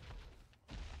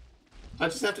 I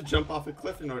just have to jump off a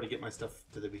cliff in order to get my stuff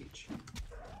to the beach.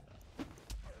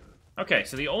 Okay,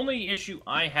 so the only issue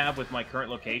I have with my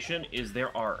current location is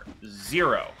there are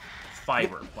 0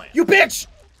 fiber plants. You bitch!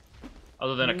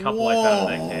 Other than a couple I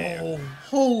found in that cave. Whoa,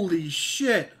 holy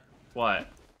shit! What?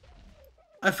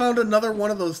 I found another one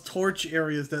of those torch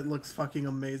areas that looks fucking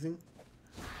amazing.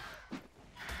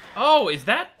 Oh, is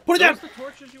that Put it down! the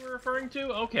torches you were referring to?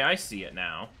 Okay, I see it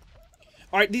now.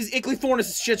 Alright, these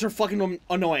Ichthyornis shits are fucking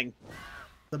annoying.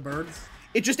 The birds?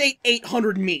 It just ate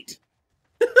 800 meat.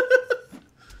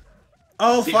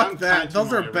 Oh, See, fuck I'm that. catching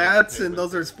Those are my bats rabbit and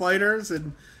those are spiders,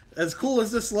 and as cool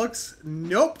as this looks,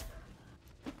 nope.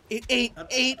 It ate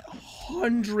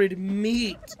 800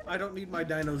 meat. I don't need my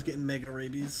dinos getting mega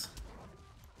rabies.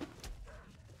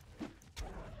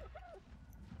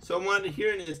 So I wanted to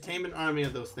hear is tame an army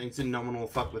of those things and no one will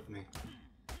fuck with me.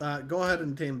 Go ahead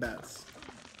and tame bats.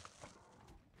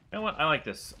 You know what? I like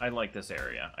this. I like this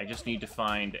area. I just need to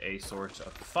find a source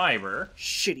of fiber.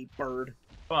 Shitty bird.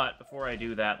 But before I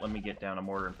do that, let me get down a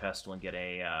mortar and pestle and get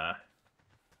a,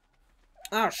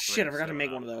 Oh shit, I forgot to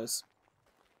make one of those.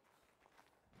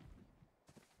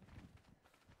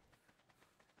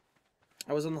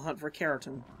 I was on the hunt for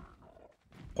keratin.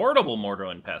 portable mortar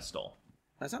and pestle.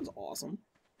 That sounds awesome.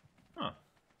 Huh.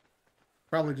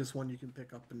 Probably just one you can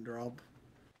pick up and drop.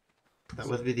 That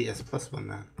would be the S+ one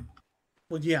then.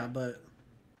 Well, yeah, but...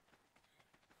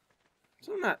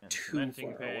 So I'm not And too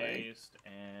cementing far away. paste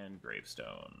and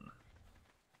gravestone.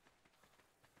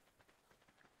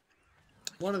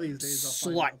 one of these days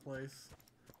I'll Slut. find a place.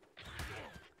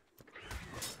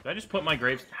 Did I just put my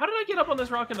graves... How did I get up on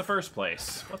this rock in the first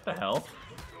place? What the hell?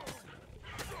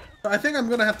 I think I'm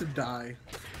gonna have to die.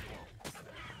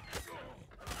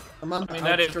 I'm on I the mean,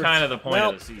 that is outskirts. kind of the point Well,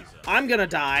 of the season. I'm gonna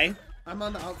die. I'm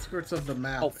on the outskirts of the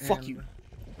map. Oh, fuck and you.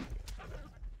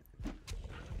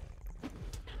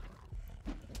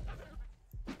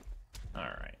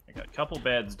 Alright, I got a couple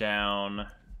beds down.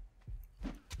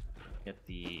 Get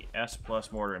the S+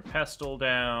 mortar and pestle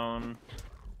down.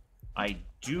 I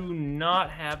do not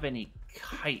have any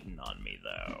chitin on me,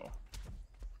 though.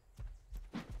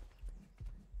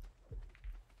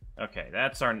 Okay,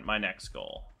 that's my next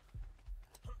goal.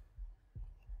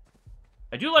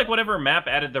 I do like whatever map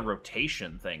added the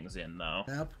rotation things in, though.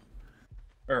 Map?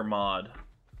 Or mod.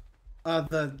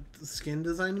 The skin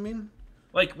design, you mean?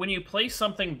 Like, when you place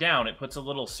something down, it puts a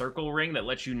little circle ring that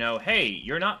lets you know, hey,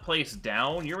 you're not placed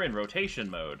down, you're in rotation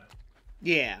mode.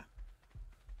 Yeah.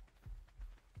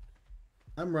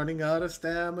 I'm running out of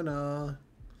stamina.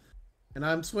 And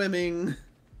I'm swimming.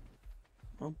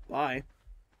 Well, bye.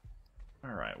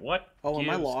 Alright, what Oh, am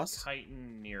I gives lost?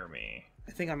 chitin near me?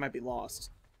 I think I might be lost.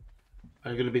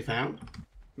 Are you gonna be found?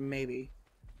 Maybe.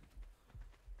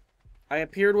 I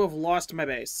appear to have lost my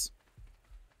base.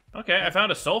 Okay, I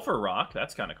found a sulfur rock.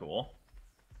 That's kind of cool.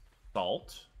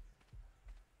 Salt.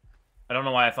 I don't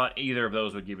know why I thought either of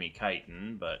those would give me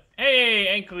chitin, but... Hey,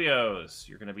 Ankylos!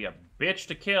 You're gonna be a bitch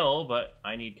to kill, but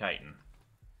I need chitin.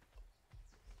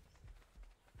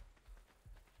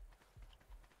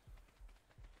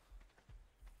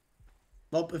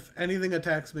 Well, if anything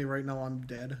attacks me right now, I'm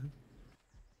dead.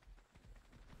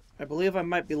 I believe I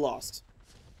might be lost.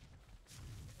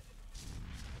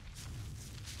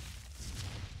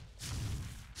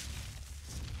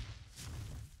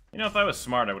 You know, if I was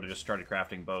smart, I would have just started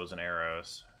crafting bows and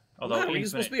arrows. Although No, reusable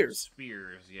infinite spears.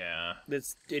 Spears, yeah.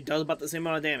 It does about the same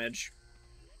amount of damage.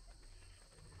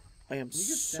 I am You get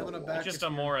so stamina lost. back. It's just a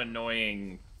more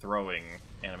annoying throwing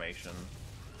animation.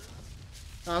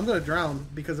 I'm gonna drown,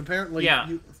 because apparently Yeah.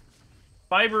 you...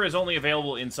 Fiber is only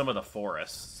available in some of the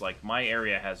forests. Like, my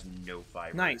area has no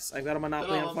fiber. Nice. I've got a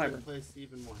monopoly on fiber. Place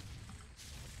even more.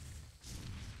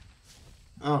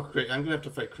 Oh, great. I'm gonna have to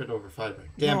fight Crit over fiber.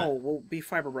 Damn No, it. we'll be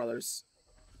fiber brothers.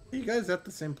 Are you guys at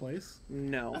the same place?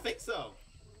 No. I think so.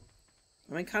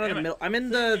 I'm in kind of Damn the it. middle. I'm in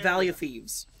the Valley of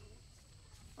Thieves.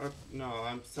 Or, no,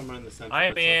 I'm somewhere in the center. I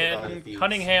am but it's not the Valley in of Thieves.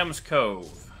 Cunningham's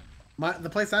Cove. The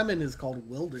place I'm in is called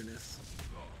Wilderness.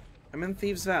 I'm in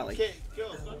Thieves Valley. Okay,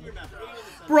 go. Go to your map. Go to the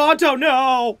center. Bronto,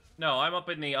 no! No, I'm up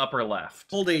in the upper left.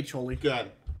 Hold H, Holy.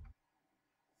 Good.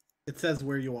 It says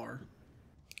where you are.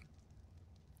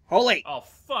 Holy! Oh,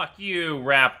 fuck you,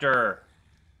 Raptor.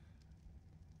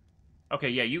 Okay,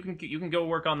 yeah, you can go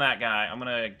work on that guy. I'm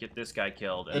gonna get this guy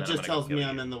killed. And It then just I'm gonna tells go kill me you.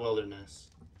 I'm in the wilderness.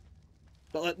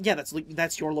 But, yeah,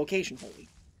 that's your location, Holy.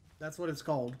 That's what it's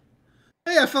called.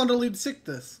 Hey, I found a lead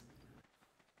sickness.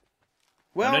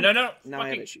 Well, no. now I have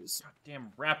Fucking issues.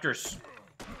 damn raptors.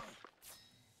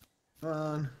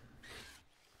 Come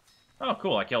Oh,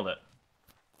 cool, I killed it.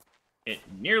 It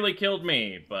nearly killed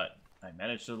me, but I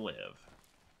managed to live.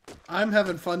 I'm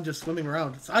having fun just swimming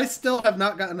around. I still have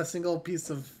not gotten a single piece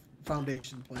of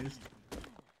foundation placed.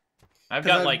 I've 'Cause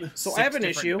got I've- like So six I have an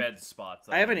different issue. bed spots.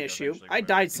 that I have an need to issue. eventually I remove.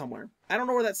 died somewhere. I don't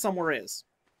know where that somewhere is.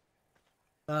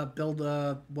 Build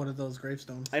one of those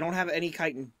gravestones. I don't have any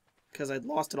chitin because I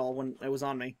lost it all when it was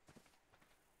on me.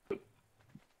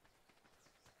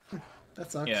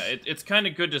 That sucks. Yeah, it's kind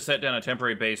of good to set down a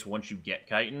temporary base once you get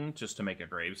chitin, just to make a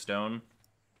gravestone.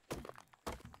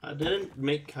 I didn't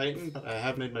make chitin, but I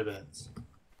have made my beds.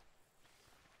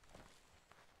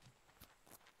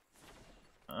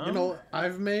 You know,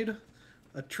 I've made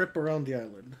a trip around the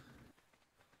island.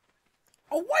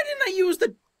 Oh, why didn't I use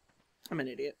the... I'm an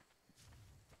idiot.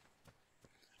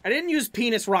 I didn't use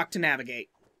penis rock to navigate.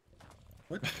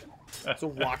 What? It's a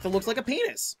rock that looks like a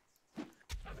penis.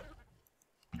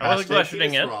 I wasn't Hashtag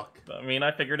questioning penis it. rock. I mean,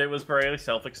 I figured it was very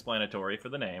self-explanatory for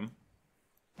the name.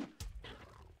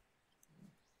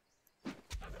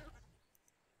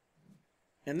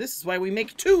 And this is why we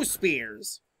make 2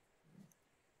 spears.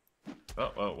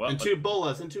 Oh, And 2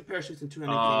 bolas, and 2 parachutes, and 2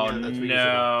 anything. Oh, that's reusable.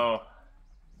 no.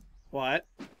 What?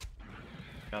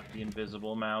 Got the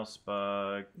invisible mouse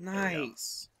bug.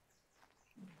 Nice.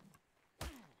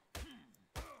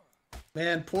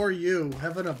 Man, poor you.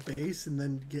 Having a base and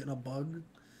then getting a bug.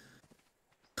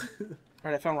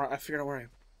 Alright, I figured out where I am.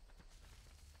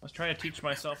 I was trying to teach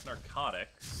myself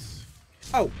narcotics.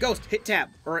 Oh, Ghost, hit tab.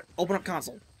 Or open up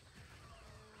console.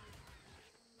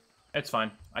 It's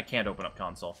fine. I can't open up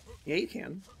console. Yeah, you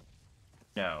can.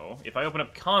 No. If I open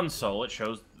up console, it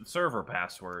shows the server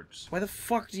passwords. Why the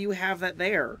fuck do you have that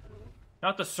there?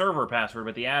 Not the server password,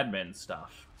 but the admin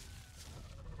stuff.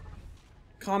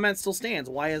 Comment still stands.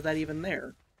 Why is that even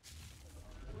there?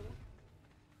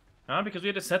 Because we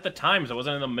had to set the times. I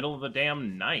wasn't in the middle of the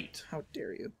damn night. How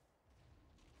dare you?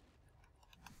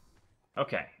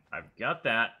 Okay, I've got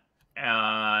that.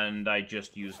 And I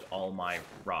just used all my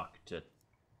rock to...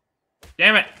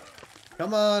 Damn it!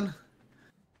 Come on.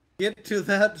 Get to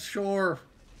that shore.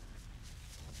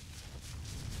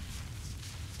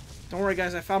 Don't worry,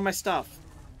 guys. I found my stuff.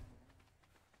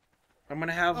 I'm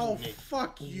gonna have Oh,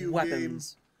 fuck you,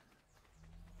 weapons. game.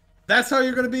 That's how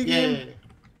you're gonna be, game? Yay.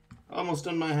 Almost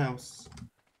done my house.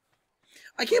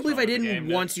 I can't believe I Game, didn't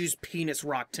dude. once use penis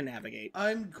rock to navigate.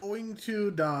 I'm going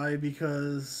to die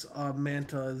because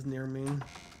Manta is near me.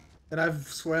 And I've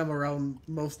swam around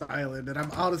most of the island, and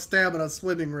I'm out of stamina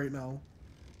swimming right now.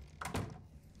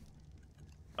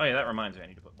 Oh yeah, that reminds me. I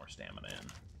need to put more stamina in.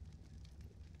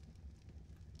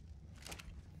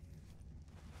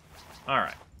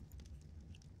 Alright.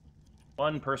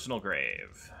 1 personal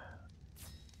grave.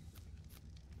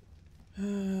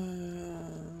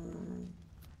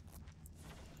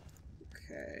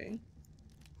 Okay.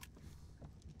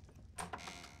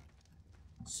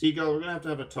 Seagull, we're gonna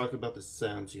have a talk about the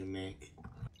sounds you make.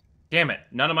 Damn it.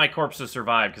 None of my corpses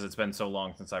survived because it's been so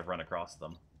long since I've run across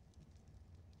them.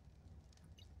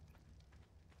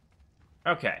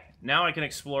 Okay, now I can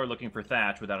explore looking for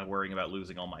Thatch without worrying about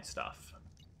losing all my stuff.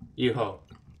 You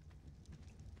hope.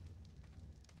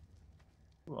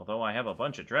 Although I have a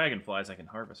bunch of dragonflies I can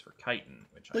harvest for chitin,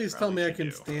 which Please I tell me I should can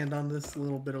do. stand on this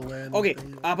little bit of land. Okay,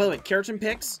 thing. by the way, keratin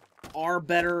picks are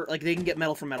better, like, they can get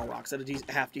metal from metal rocks at a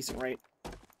half decent rate.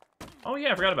 Oh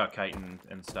yeah, I forgot about chitin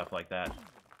and stuff like that.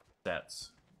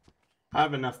 Sets. I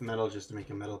have enough metal just to make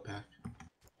a metal pack.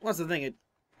 Well, that's the thing,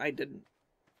 I didn't.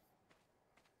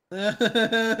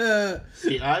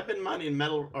 See, I've been mining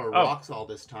metal or rocks all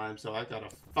this time, so I got a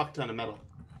fuck ton of metal.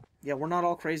 Yeah, we're not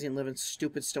all crazy and live in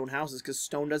stupid stone houses, because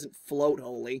stone doesn't float,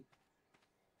 holy.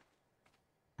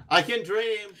 I can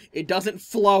dream! It doesn't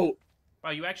float! Wow,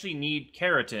 you actually need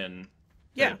keratin.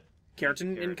 Yeah,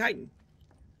 keratin and chitin.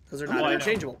 Because they're Oh, not I know.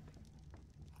 interchangeable.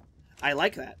 I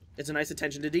like that. It's a nice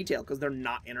attention to detail, because they're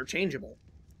not interchangeable.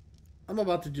 I'm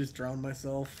about to just drown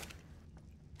myself.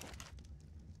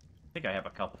 I think I have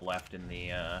a couple left in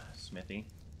the smithy.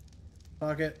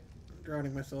 Pocket.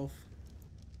 Drowning myself.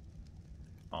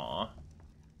 Aw.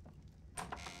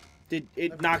 Did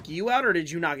it knock you out, or did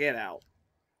you knock it out?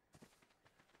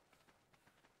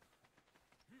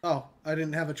 Oh, I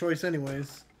didn't have a choice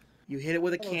anyways. You hit it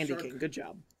with a Hello, candy shark. cane. Good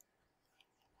job.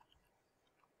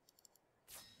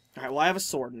 Alright, well, I have a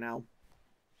sword now.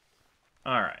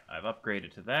 Alright, I've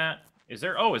upgraded to that. Is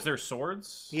there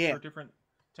swords? Yeah. For different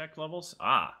tech levels?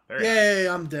 Ah, very nice. Yay,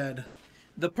 I'm dead.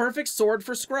 The perfect sword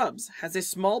for scrubs has a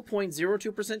small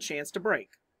 0.02% chance to break.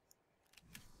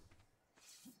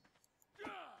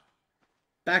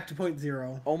 Back to point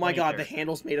 0. Oh my 20 god, the character.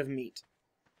 handle's made of meat.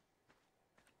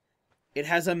 It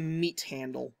has a meat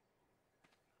handle.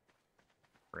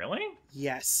 Really?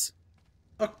 Yes.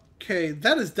 Okay,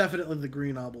 that is definitely the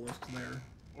green obelisk there.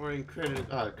 Or in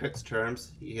Crit's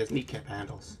terms, he has kneecap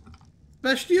handles.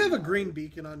 Besh, do you have a green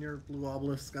beacon on your blue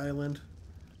obelisk island?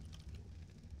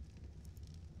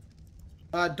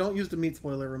 Don't use the meat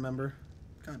spoiler, remember.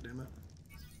 God damn it.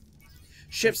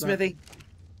 Ship That's not- smithy.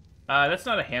 That's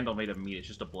not a handle made of meat. It's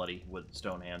just a bloody wood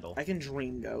stone handle. I can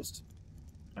dream, Ghost.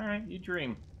 All right, you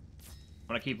dream. I'm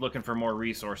gonna keep looking for more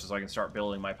resources so I can start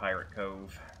building my pirate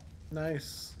cove.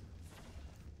 Nice.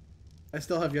 I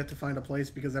still have yet to find a place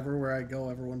because everywhere I go,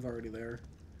 everyone's already there.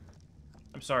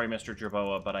 I'm sorry, Mr.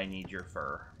 Jerboa, but I need your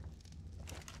fur.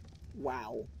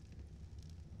 Wow.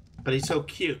 But he's so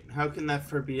cute. How can that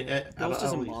fur be? Ghost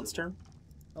is a monster.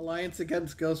 Alliance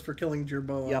against Ghost for killing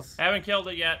Jerboas. Yep. Haven't killed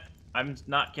it yet. I'm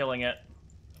not killing it.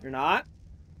 You're not?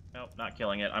 Nope, not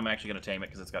killing it. I'm actually gonna tame it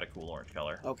because it's got a cool orange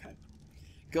color. Okay.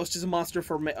 Ghost is a monster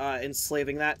for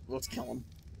enslaving that. Let's kill him.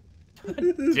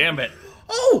 Damn it.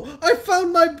 Oh! I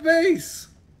found my base!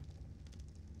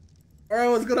 Or I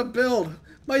was gonna build.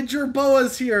 My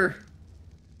Jerboa's here!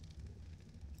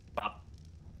 Bop.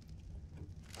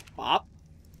 Bop.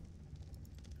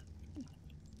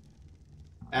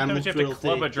 Animal Sometimes you have to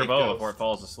club a cruelty. Jerboa before it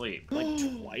falls asleep. Like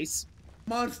twice.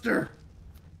 Monster!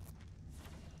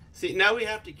 See, now we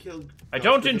have to kill. I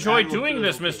don't because of enjoy animal doing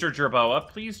this, cruelty. Mr. Jerboa.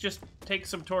 Please just take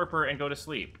some torpor and go to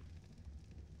sleep.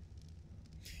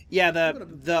 Yeah,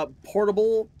 the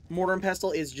portable mortar and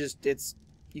pestle is just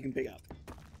you can pick up.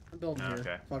 I'm building Okay.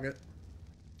 here. Fuck it.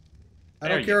 I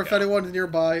There don't care you if go. anyone's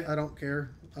nearby. I don't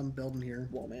care. I'm building here.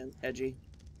 Whoa, man, edgy.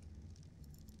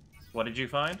 What did you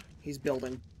find? He's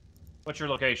building. What's your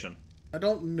location? I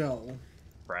don't know.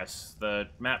 Press the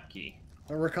map key.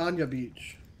 Rakanya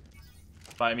Beach.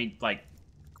 I mean, like,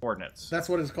 coordinates. That's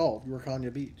what it's called.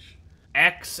 Rakanya Beach.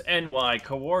 X and Y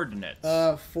coordinates.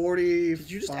 40. Did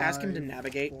you just ask him to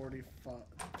navigate?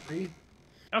 45.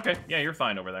 Okay, yeah, you're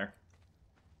fine over there.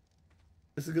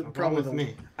 This is good. No Probably problem with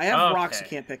me. I have rocks you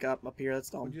Okay. can't pick up here. That's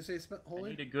dumb. Would you say I holy?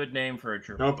 need a good name for a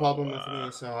Jerboa. No problem with me.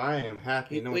 So I am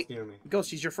happy. Wait, No one's near me. Ghost,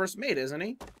 he's your first mate, isn't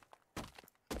he?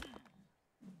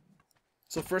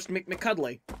 So first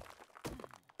McCudley.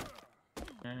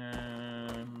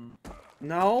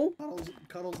 No?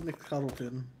 Cuddles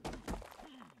McCuddleton.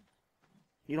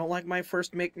 You don't like my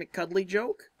first McCudley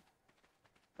joke?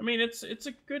 I mean, it's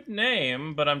a good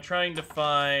name, but I'm trying to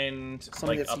find Something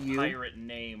like that's a you? pirate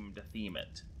name to theme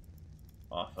it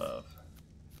off of.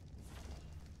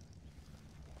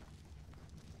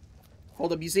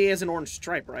 Hold up, you see he has an orange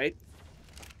stripe, right?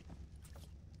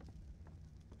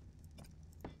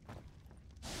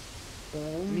 Yeah,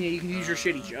 you can use your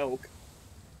shitty joke.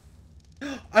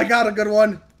 I got a good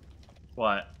one.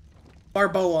 What?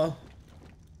 Barboa.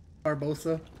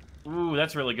 Barbosa. Ooh,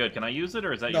 that's really good. Can I use it,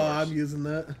 or is that No, yours? I'm using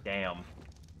that. Damn.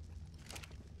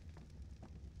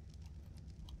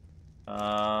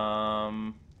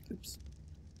 Oops.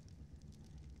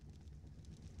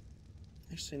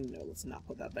 Actually, no, let's not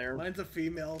put that there. Mine's a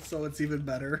female, so it's even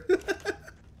better.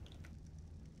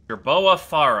 Jerboa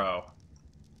Faro,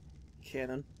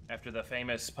 Cannon. after the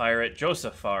famous pirate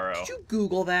Joseph Faro. Did you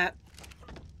Google that?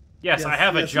 Yes, I Yes,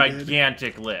 have a yes, you did.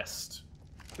 gigantic list.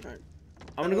 Alright.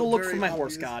 I'm gonna That go was look very for my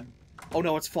horse obvious. god. Oh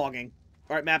no, it's fogging.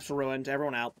 Alright, maps are ruined.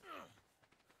 Everyone out.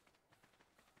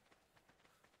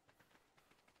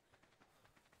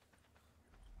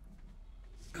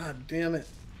 God damn it.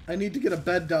 I need to get a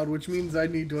bed down, which means I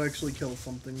need to actually kill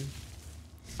something.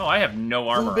 Oh, I have no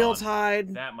armor Who builds on.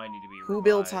 hide? That might need to be Who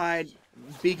builds revised.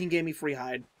 hide? Beacon gave me free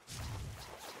hide.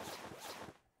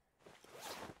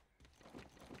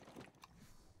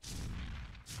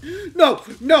 No!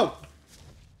 No!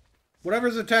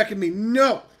 Whatever's attacking me,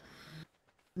 no!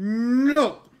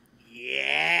 No!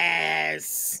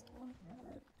 Yes!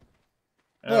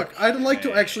 Look, I'd like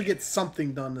to Okay. actually get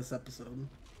something done this episode.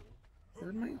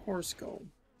 Where'd my horse go?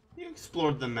 You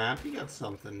explored the map. You got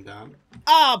something done.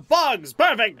 Ah, bugs!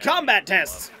 Perfect! Combat Yeah,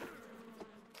 tests!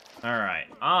 Alright,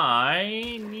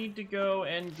 I need to go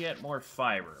and get more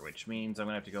fiber, which means I'm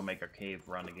gonna have to go make a cave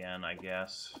run again, I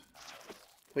guess.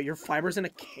 But your fiber's in a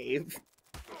cave?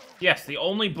 Yes, the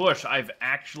only bush I've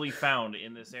actually found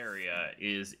in this area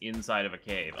is inside of a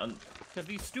cave. Because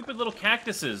these stupid little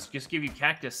cactuses just give you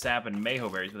cactus sap and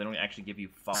mayho berries, but they don't actually give you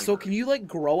fiber. So can you, like,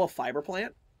 grow a fiber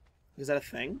plant? Is that a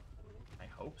thing? I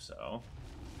hope so.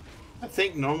 I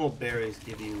think normal berries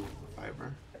give you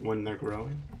fiber when they're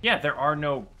growing. Yeah, there are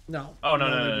no... No. Oh, no.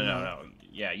 they do not.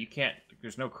 Yeah, you can't...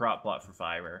 There's no crop plot for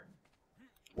fiber.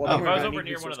 Well, Oh, then If we're I was gonna over need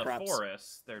near one of the resource crops.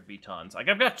 forests, there'd be tons. Like,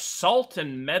 I've got salt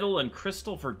and metal and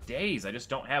crystal for days. I just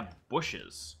don't have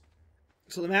bushes.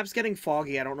 So the map's getting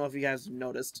foggy. I don't know if you guys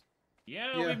noticed.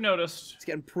 Yeah, Yeah. we've noticed. It's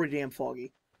getting pretty damn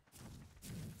foggy.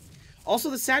 Also,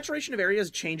 the saturation of areas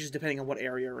changes depending on what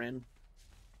area you're in.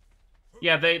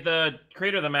 Yeah, the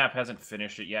creator of the map hasn't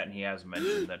finished it yet, and he has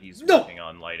mentioned that he's No! working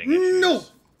on lighting issues. No!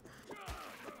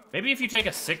 Maybe if you take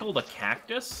a sickle to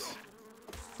cactus?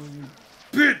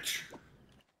 Bitch!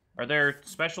 Are there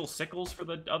special sickles for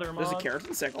the other mods? There's a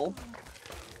keratin sickle.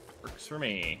 Works for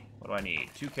me. What do I need?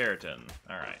 2 keratin.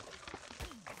 Alright.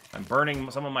 I'm burning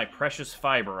some of my precious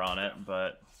fiber on it,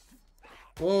 but...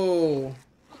 Whoa.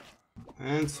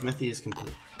 And smithy is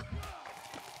complete.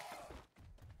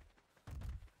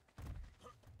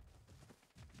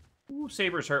 Ooh,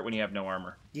 sabers hurt when you have no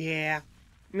armor. Yeah.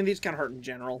 I mean, these kind of hurt in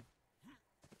general.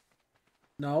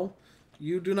 No.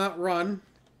 You do not run.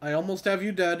 I almost have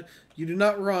you dead. You do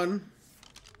not run.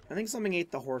 I think something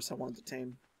ate the horse I wanted to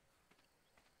tame.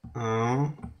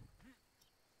 Oh.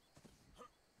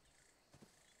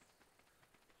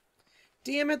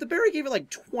 Damn it, the berry gave it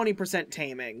like 20%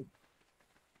 taming.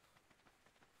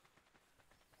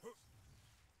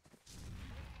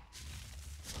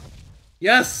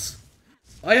 Yes!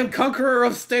 I am Conqueror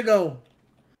of Stego!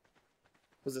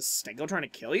 Was a stego trying to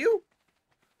kill you?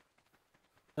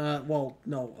 Well,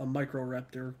 no, a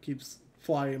Microraptor keeps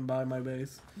flying by my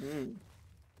base.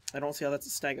 I don't see how that's a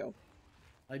stego.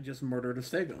 I just murdered a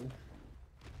Stego.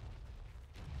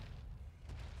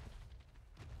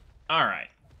 Alright.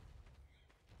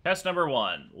 Test number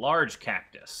 1. Large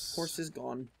cactus. Horse is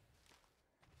gone.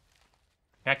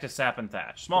 Cactus sap and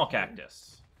thatch. Small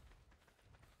cactus.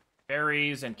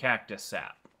 Berries and cactus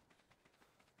sap.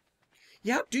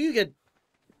 Yeah,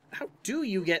 how do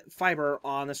you get fiber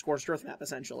on the Scorched Earth map,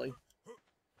 essentially?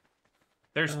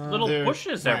 There's little There's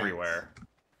bushes plants. everywhere.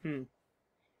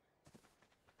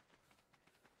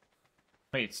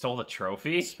 Wait, it stole the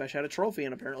trophy? Special had a trophy,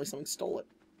 and apparently something stole it.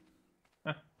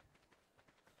 Huh.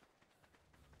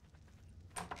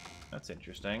 That's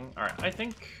interesting. Alright, I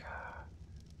think...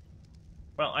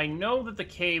 Well, I know that the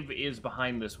cave is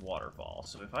behind this waterfall,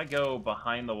 so if I go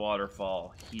behind the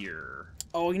waterfall here...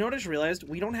 Oh, you know what I just realized?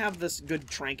 We don't have this good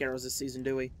trank arrows this season,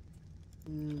 do we?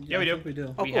 Yeah, we I do. think we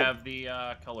do. Oh, We cool. have the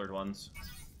colored ones.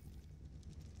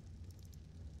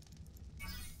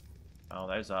 Oh,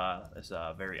 there's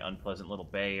a very unpleasant little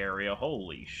bay area.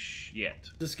 Holy shit.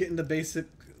 Just getting the basic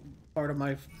part of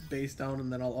my base down,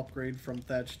 and then I'll upgrade from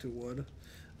thatch to wood.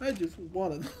 I just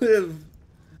want to live.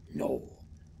 No.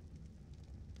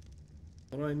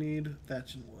 What do I need?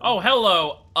 Thatch and wood. Oh,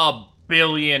 hello, a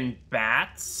billion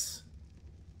bats.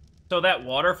 So that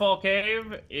waterfall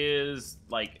cave is,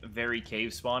 like, very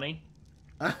cave spawny.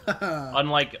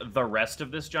 Unlike the rest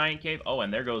of this giant cave. Oh,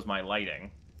 and there goes my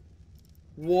lighting.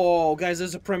 Whoa, guys,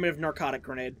 there's a primitive narcotic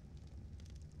grenade.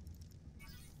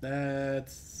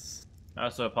 That's... I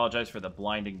also apologize for the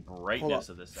blinding Hold brightness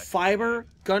up. of this section. Fiber,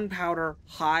 gunpowder,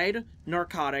 hide,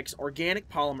 narcotics, organic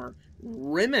polymer,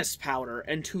 Rimus powder,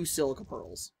 and 2 silica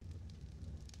pearls.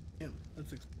 Damn,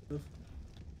 that's expensive.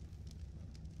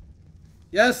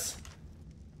 Yes!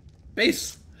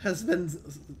 Base has been...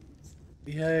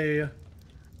 Yay. It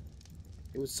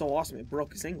was so awesome, it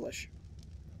broke his English.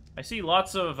 I see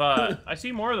lots of, I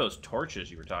see more of those torches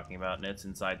you were talking about, Nits,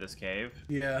 inside this cave.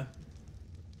 Yeah.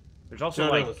 There's also,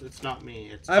 like... Shadows, it's not me.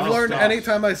 It's I've learned stuff.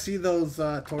 anytime I see those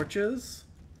torches,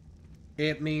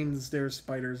 it means there's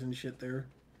spiders and shit there.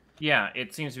 Yeah,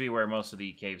 it seems to be where most of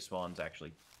the cave spawns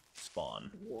actually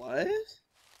spawn. What?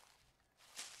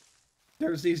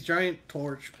 There's these giant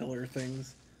torch pillar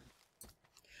things.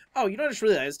 Oh, you know what I just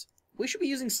realized? We should be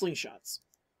using slingshots.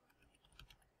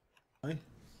 Why?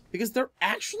 Because they're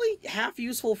actually half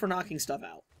useful for knocking stuff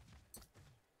out.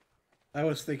 I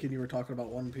was thinking you were talking about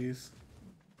One Piece.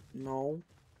 No.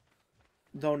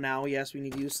 Though now, yes, we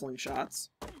need to use slingshots.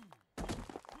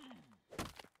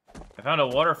 I found a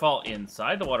waterfall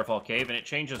inside the waterfall cave, and it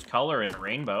changes color in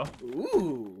rainbow.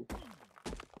 Ooh.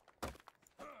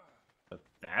 So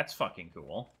that's fucking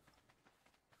cool.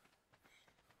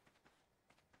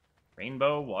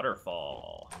 Rainbow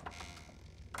waterfall.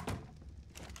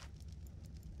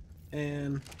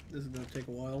 And this is going to take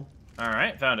a while.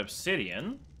 Alright, found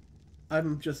obsidian.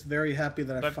 I'm just very happy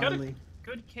that So I I've got finally... a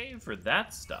good cave for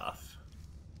that stuff.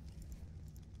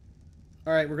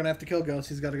 Alright, we're going to have to kill Ghost.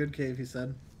 He's got a good cave, he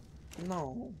said.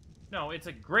 No. No, it's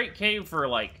a great cave for,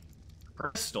 like,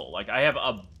 crystal. Like, I have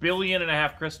 1.5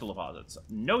 billion crystal deposits.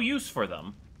 No use for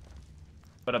them,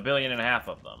 but 1.5 billion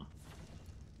of them.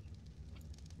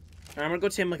 I'm gonna go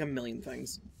tame like 1 million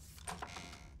things.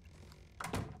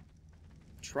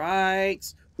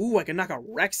 Trikes. Ooh, I can knock a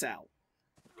Rex out.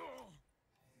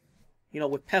 You know,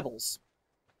 with pebbles.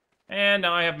 And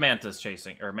now I have Mantis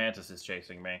is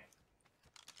chasing me.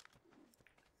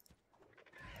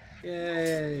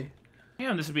 Yay.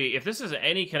 Damn, this would be, if this is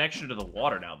any connection to the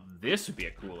water now, this would be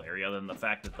a cool area, other than the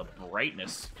fact that the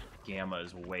brightness gamma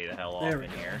is way the hell off There we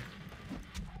in go. here.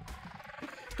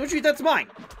 Don't you, that's mine!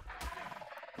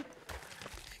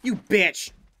 You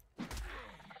bitch!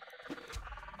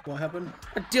 What happened?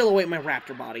 I deal away my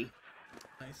raptor body.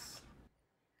 Nice.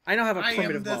 I now have a I am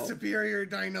primitive the bow. superior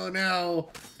dino now.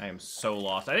 I am so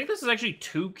lost. I think this is actually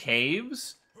 2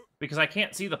 caves, because I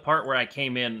can't see the part where I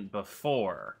came in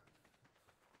before.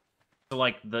 So,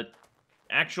 like, the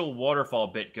actual waterfall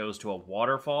bit goes to a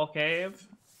waterfall cave.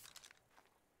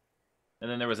 And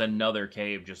then there was another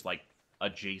cave just, like,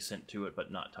 adjacent to it,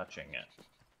 but not touching it.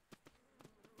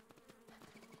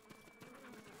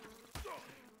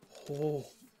 Oh.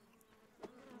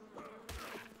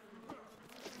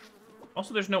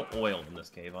 Also, there's no oil in this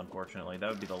cave, unfortunately. That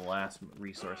would be the last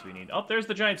resource we need. Oh, there's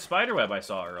the giant spiderweb I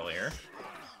saw earlier.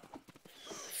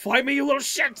 Fight me, you little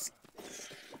shits!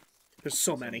 There's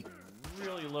so many.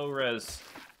 Really low-res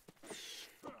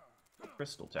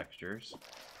crystal textures.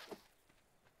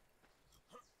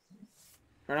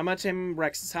 Alright, I'm gonna tame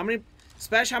Rexes. How many...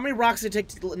 Spesh, how many rocks did it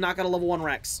take to knock out a level 1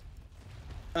 Rex?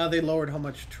 They lowered how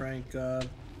much trank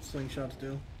slingshots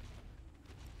do.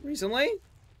 Recently?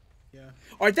 Yeah.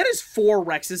 Alright, that is 4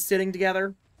 Rexes sitting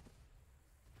together.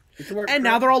 And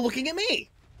now they're all looking at me!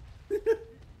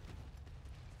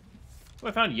 Oh,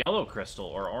 I found yellow crystal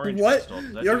or orange What? crystal.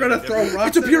 Does that You're do gonna anything throw different?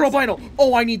 rocks? It's a pure albino!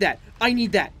 Oh, I need that! I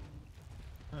need that!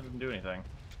 That doesn't do anything.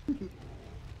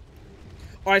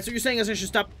 Alright, so you're saying I should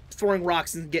stop throwing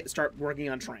rocks and start working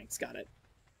on tranks. Got it.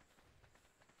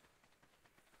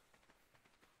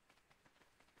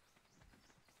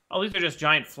 Oh, these are just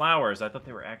giant flowers. I thought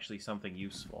they were actually something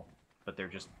useful. But they're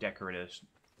just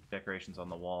decorations on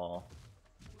the wall.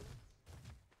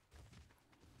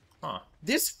 Huh.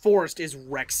 This forest is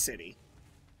Rex City.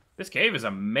 This cave is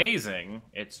amazing.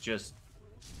 It's just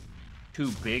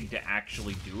too big to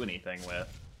actually do anything with.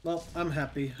 Well, I'm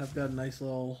happy. I've got a nice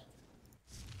little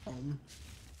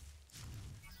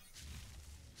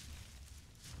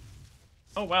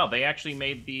Oh wow, they actually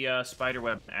made the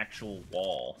spiderweb an actual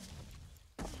wall.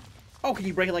 Oh, can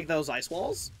you break it like those ice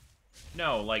walls?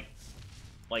 No, like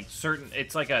certain.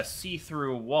 It's like a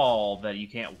see-through wall that you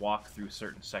can't walk through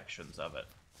certain sections of it.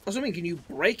 I was wondering, can you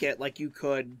break it like you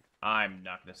could? I'm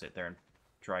not gonna sit there and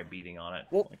try beating on it.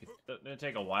 Well, like, did it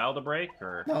take a while to break,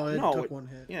 or No, it No, took one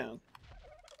hit. Yeah.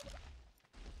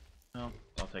 no?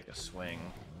 I'll take a swing.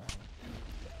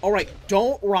 All right,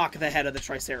 don't rock the head of the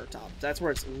Triceratops. That's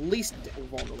where it's least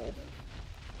vulnerable.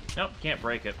 Nope, can't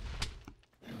break it.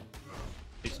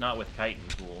 It's not with chitin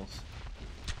tools.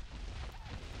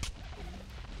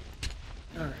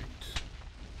 Alright.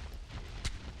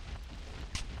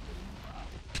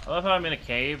 I love how I'm in a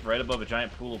cave right above a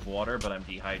giant pool of water, but I'm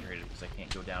dehydrated because I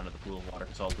can't go down to the pool of water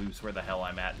because I'll lose where the hell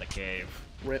I'm at in the cave.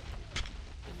 Rip.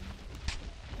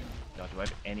 God, do I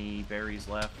have any berries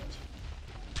left?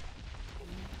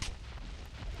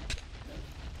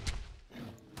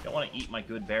 I don't want to eat my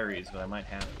good berries, but I might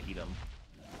have to eat them.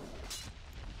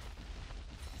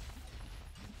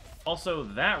 Also,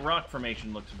 that rock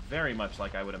formation looks very much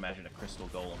like I would imagine a crystal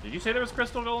golem. Did you say there was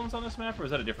crystal golems on this map, or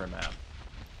was that a different map?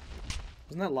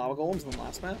 Wasn't that lava golems in the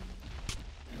last map?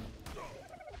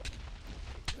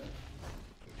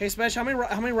 Hey, Spesh, how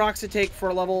many rocks did it take for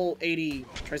a level 80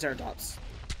 Triceratops?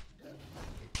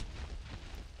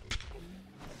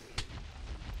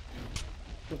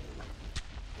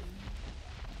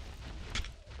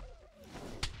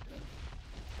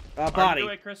 Body. Are you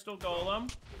a crystal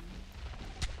golem?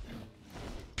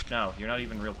 No, you're not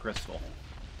even real crystal.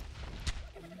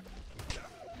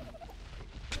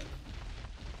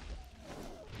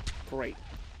 Great.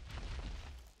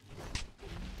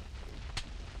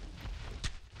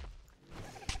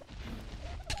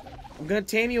 I'm gonna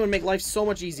tame you and make life so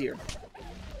much easier.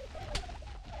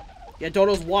 Yeah,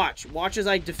 Dodos, watch. Watch as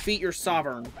I defeat your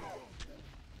sovereign.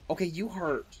 Okay, you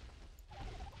hurt.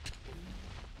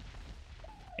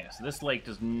 Yeah, so this lake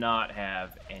does not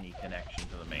have any connection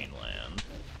to the mainland.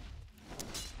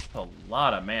 A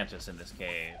lot of mantis in this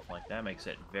cave. Like, that makes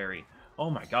it very... Oh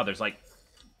my god, there's like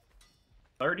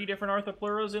 30 different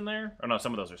arthropluras in there? Oh no,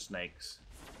 some of those are snakes.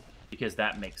 Because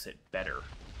that makes it better.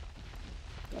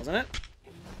 Doesn't it?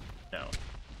 No.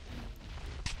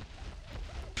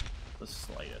 The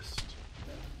slightest.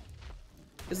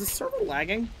 Is the server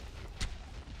lagging?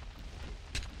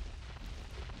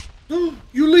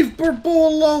 You leave Barboa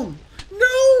alone!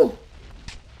 No!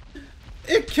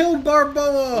 It killed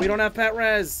Barboa! We don't have pet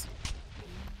res.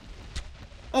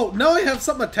 Oh, now I have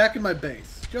something attacking my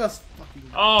base. Just fucking...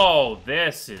 Oh,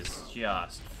 this is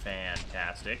just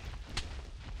fantastic.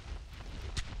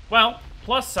 Well,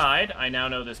 plus side, I now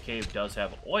know this cave does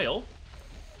have oil.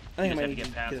 I think I You just might have to need get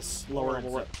to past get this lower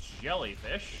level. hordes of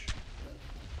jellyfish.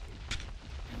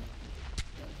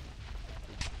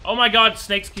 Oh my god,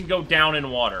 snakes can go down in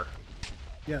water.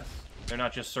 Yes. They're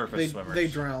not just surface swimmers. They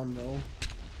drown, though.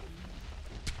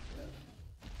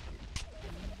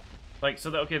 Like,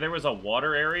 so, okay, there was a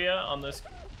water area on this,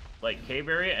 like, cave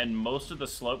area, and most of the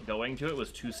slope going to it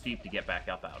was too steep to get back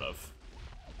up out of.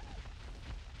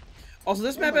 Also,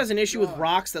 this map has an issue with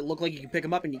rocks that look like you can pick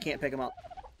them up and you can't pick them up.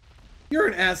 You're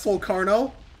an asshole,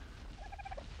 Carno.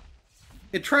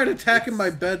 It tried attacking my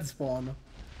bed spawn.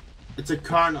 It's a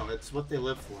Carno. It's what they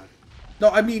live for. No,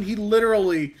 I mean, he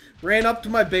literally ran up to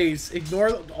my base,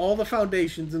 ignored all the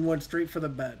foundations, and went straight for the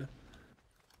bed.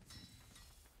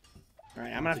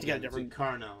 Alright, I'm gonna have to get a different... It's a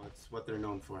Carno. It's what they're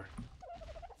known for.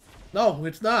 No,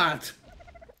 it's not.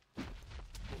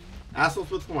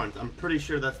 Assholes with horns. I'm pretty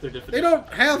sure that's their definition. They don't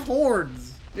have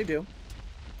horns. They do.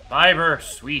 Fiber,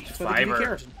 sweet So they give you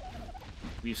fiber. keratin.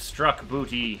 We've struck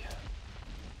booty.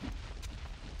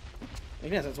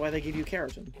 Yes, that's why they give you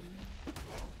keratin.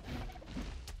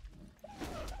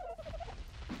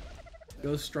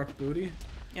 Ghost struck booty?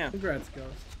 Yeah. Congrats, Ghost.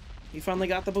 You finally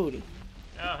got the booty.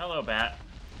 Oh, hello, Bat.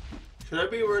 Should I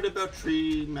be worried about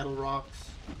tree metal rocks?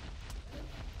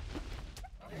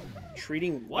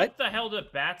 Treating What the hell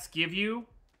did bats give you?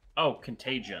 Oh,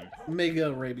 contagion.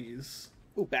 Mega rabies.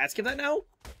 Ooh, bats give that now?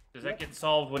 Does that get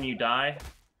solved when you die?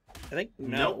 I think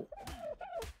no. Nope.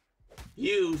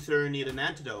 You, sir, need an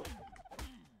antidote.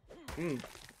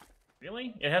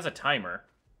 Really? It has a timer.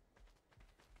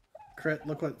 Crit,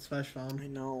 look what Svesh found. I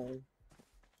know.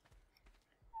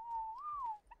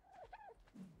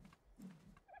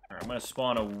 Alright, I'm gonna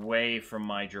spawn away from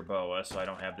my Jerboa so I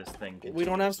don't have this thing. We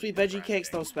don't have sweet veggie continuously cakes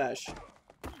though, Spesh.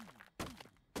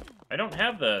 I don't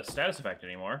have the status effect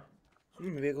anymore.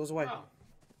 Maybe it goes away. Oh.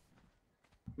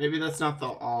 Maybe that's not the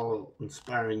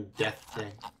all-inspiring death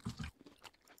thing.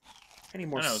 Any I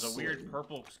more? don't know, it was a weird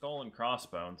purple skull and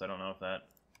crossbones. I don't know if that...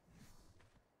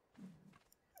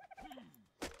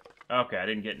 Okay, I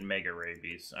didn't get mega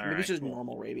rabies. All Maybe right, it's just cool.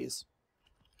 normal rabies.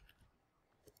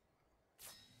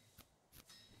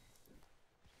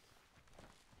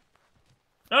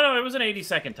 No, it was an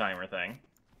 80-second timer thing.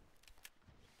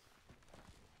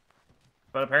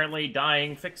 But apparently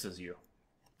dying fixes you.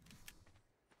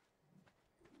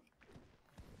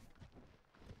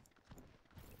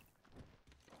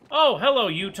 Oh, hello,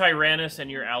 you Tyrannus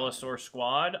and your Allosaur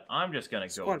squad. I'm just gonna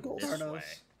go Squad goals. this Carnos. way.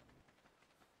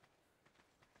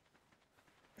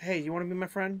 Hey, you want to be my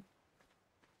friend?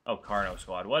 Oh, Carno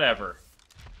squad, whatever.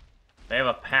 They have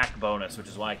a pack bonus, which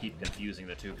is why I keep confusing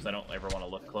the two, because I don't ever want to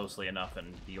look closely enough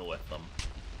and deal with them.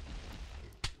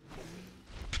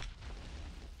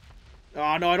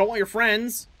 Oh, no, I don't want your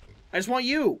friends. I just want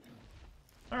you.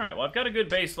 Alright, well, I've got a good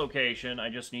base location. I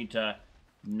just need to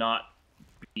not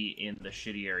be in the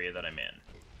shitty area that I'm in.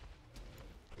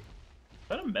 Is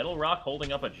that a metal rock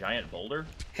holding up a giant boulder?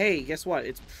 Hey, guess what?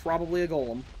 It's probably a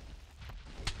golem.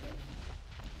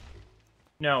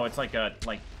 No, it's like a,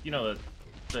 you know,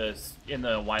 the in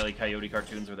the Wile E. Coyote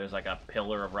cartoons where there's like a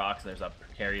pillar of rocks and there's a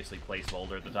precariously placed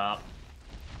boulder at the top.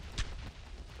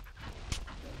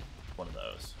 One of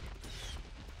those.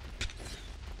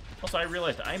 Also, I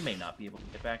realized I may not be able to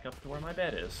get back up to where my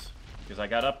bed is. Because I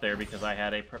got up there because I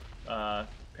had a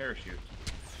parachute.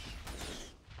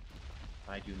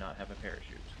 I do not have a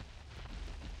parachute.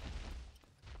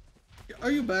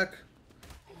 Are you back?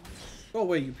 Go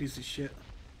away, you piece of shit.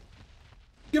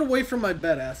 Get away from my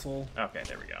bed, asshole. Okay,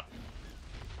 there we go.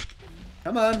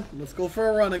 Come on, let's go for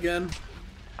a run again.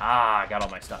 Ah, I got all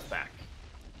my stuff back.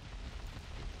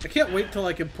 I can't wait till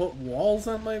I can put walls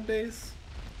on my base.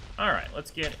 Alright,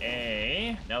 let's get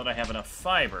a... Now that I have enough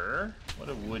fiber, what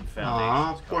do wood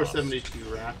Aw, foundations poor cost? 72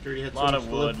 Raptor. He had Lot so of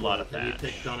much wood, wood, lot of and he thatch.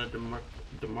 picked on a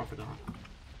Dimorphodon.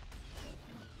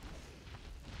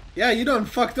 Yeah, you done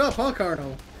fucked up, huh,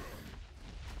 Carno?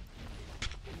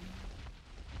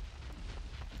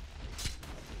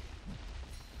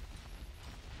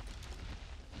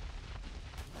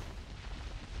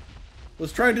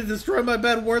 Was trying to destroy my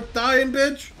bed worth dying,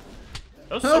 bitch?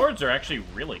 Those Huh? swords are actually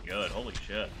really good, holy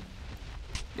shit.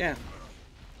 Yeah.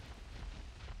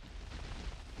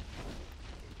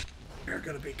 You're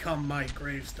gonna become my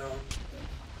gravestone.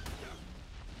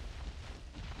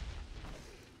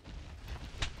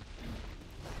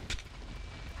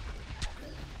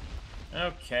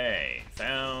 Okay,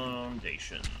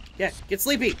 foundation. Yeah, get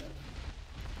sleepy. Did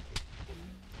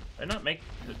I not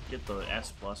get the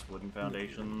S+ wooden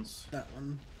foundations? That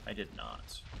one. I did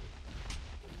not.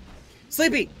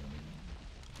 Sleepy.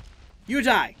 You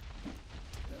die.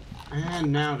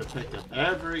 And now to pick up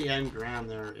every engram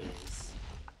there is.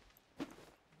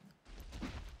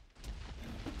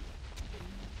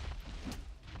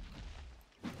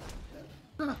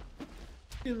 Huh.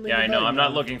 Didn't leave Yeah, a I know, bed I'm not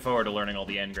yet. looking forward to learning all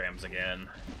the engrams again.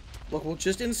 Look, we'll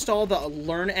just install the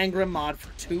Learn Engram mod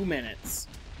for 2 minutes.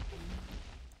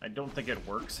 I don't think it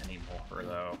works anymore,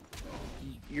 though.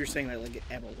 You're saying that like it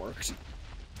ever worked.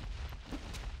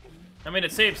 I mean,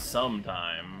 it saves some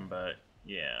time, but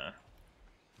yeah.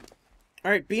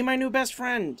 Alright, be my new best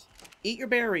friend. Eat your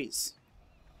berries.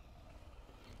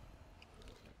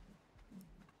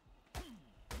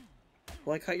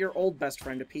 Will I cut your old best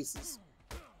friend to pieces?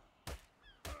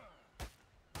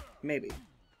 Maybe.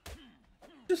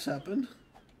 This happened.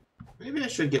 Maybe I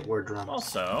should get more drums.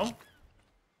 Also...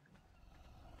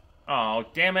 Oh,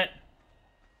 damn it.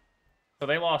 So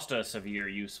they lost a severe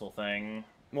useful thing.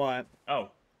 What? Oh.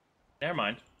 Never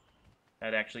mind.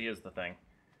 That actually is the thing.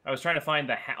 I was trying to find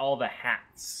all the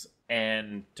hats,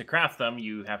 and to craft them,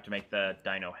 you have to make the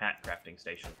dino hat crafting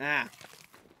station. Ah.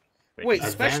 Which Wait,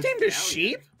 is- special team to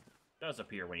sheep? does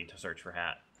appear when you search for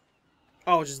hat.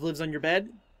 Oh, it just lives on your bed?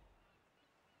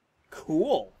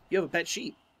 Cool. You have a pet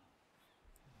sheep.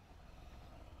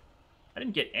 I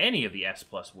didn't get any of the S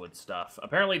plus wood stuff.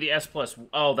 Apparently the S plus...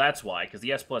 Oh, that's why, because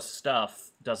the S plus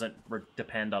stuff doesn't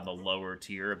depend on the lower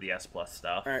tier of the S plus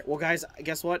stuff. Alright, well guys,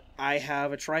 guess what? I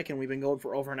have a trike and we've been going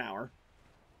for over an hour.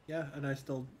 Yeah, and I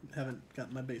still haven't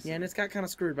got my base. Yeah, and it's got kind of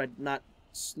screwed by not,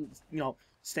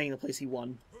 staying in the place he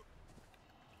won.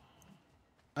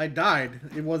 I died.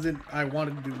 It wasn't I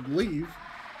wanted to leave.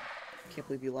 Can't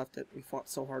believe you left it. We fought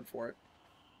so hard for it.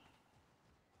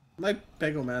 My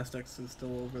Pegomastix is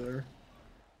still over there.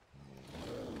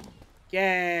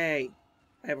 Yay!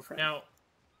 I have a friend. Now,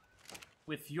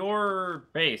 with your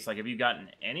base, like, have you gotten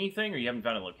anything, or you haven't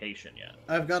found a location yet?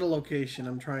 I've got a location.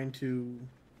 I'm trying to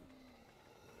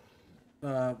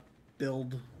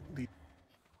build the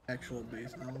actual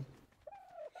base now.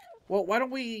 Well, why don't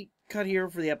we cut here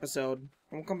for the episode, and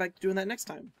we'll come back to doing that next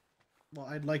time. Well,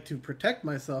 I'd like to protect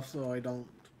myself so I don't...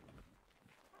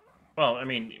 Well, I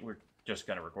mean, we're just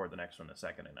going to record the next one a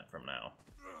second from now.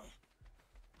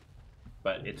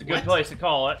 But it's a good place to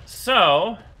call it.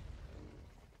 So,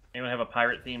 anyone have a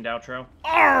pirate-themed outro?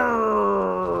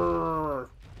 Arrgh!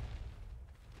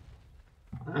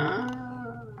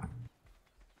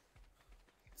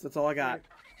 So that's all I got.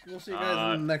 We'll see you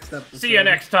guys in the next episode. See you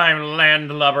next time,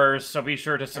 landlubbers. So be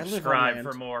sure to live on subscribe land.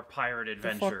 for more pirate The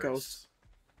adventures. fuck, Ghost?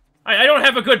 I don't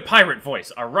have a good pirate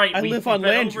voice, alright? I live on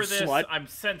land, you slut. I'm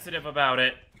sensitive about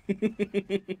it.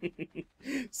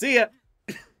 See ya!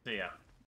 See ya.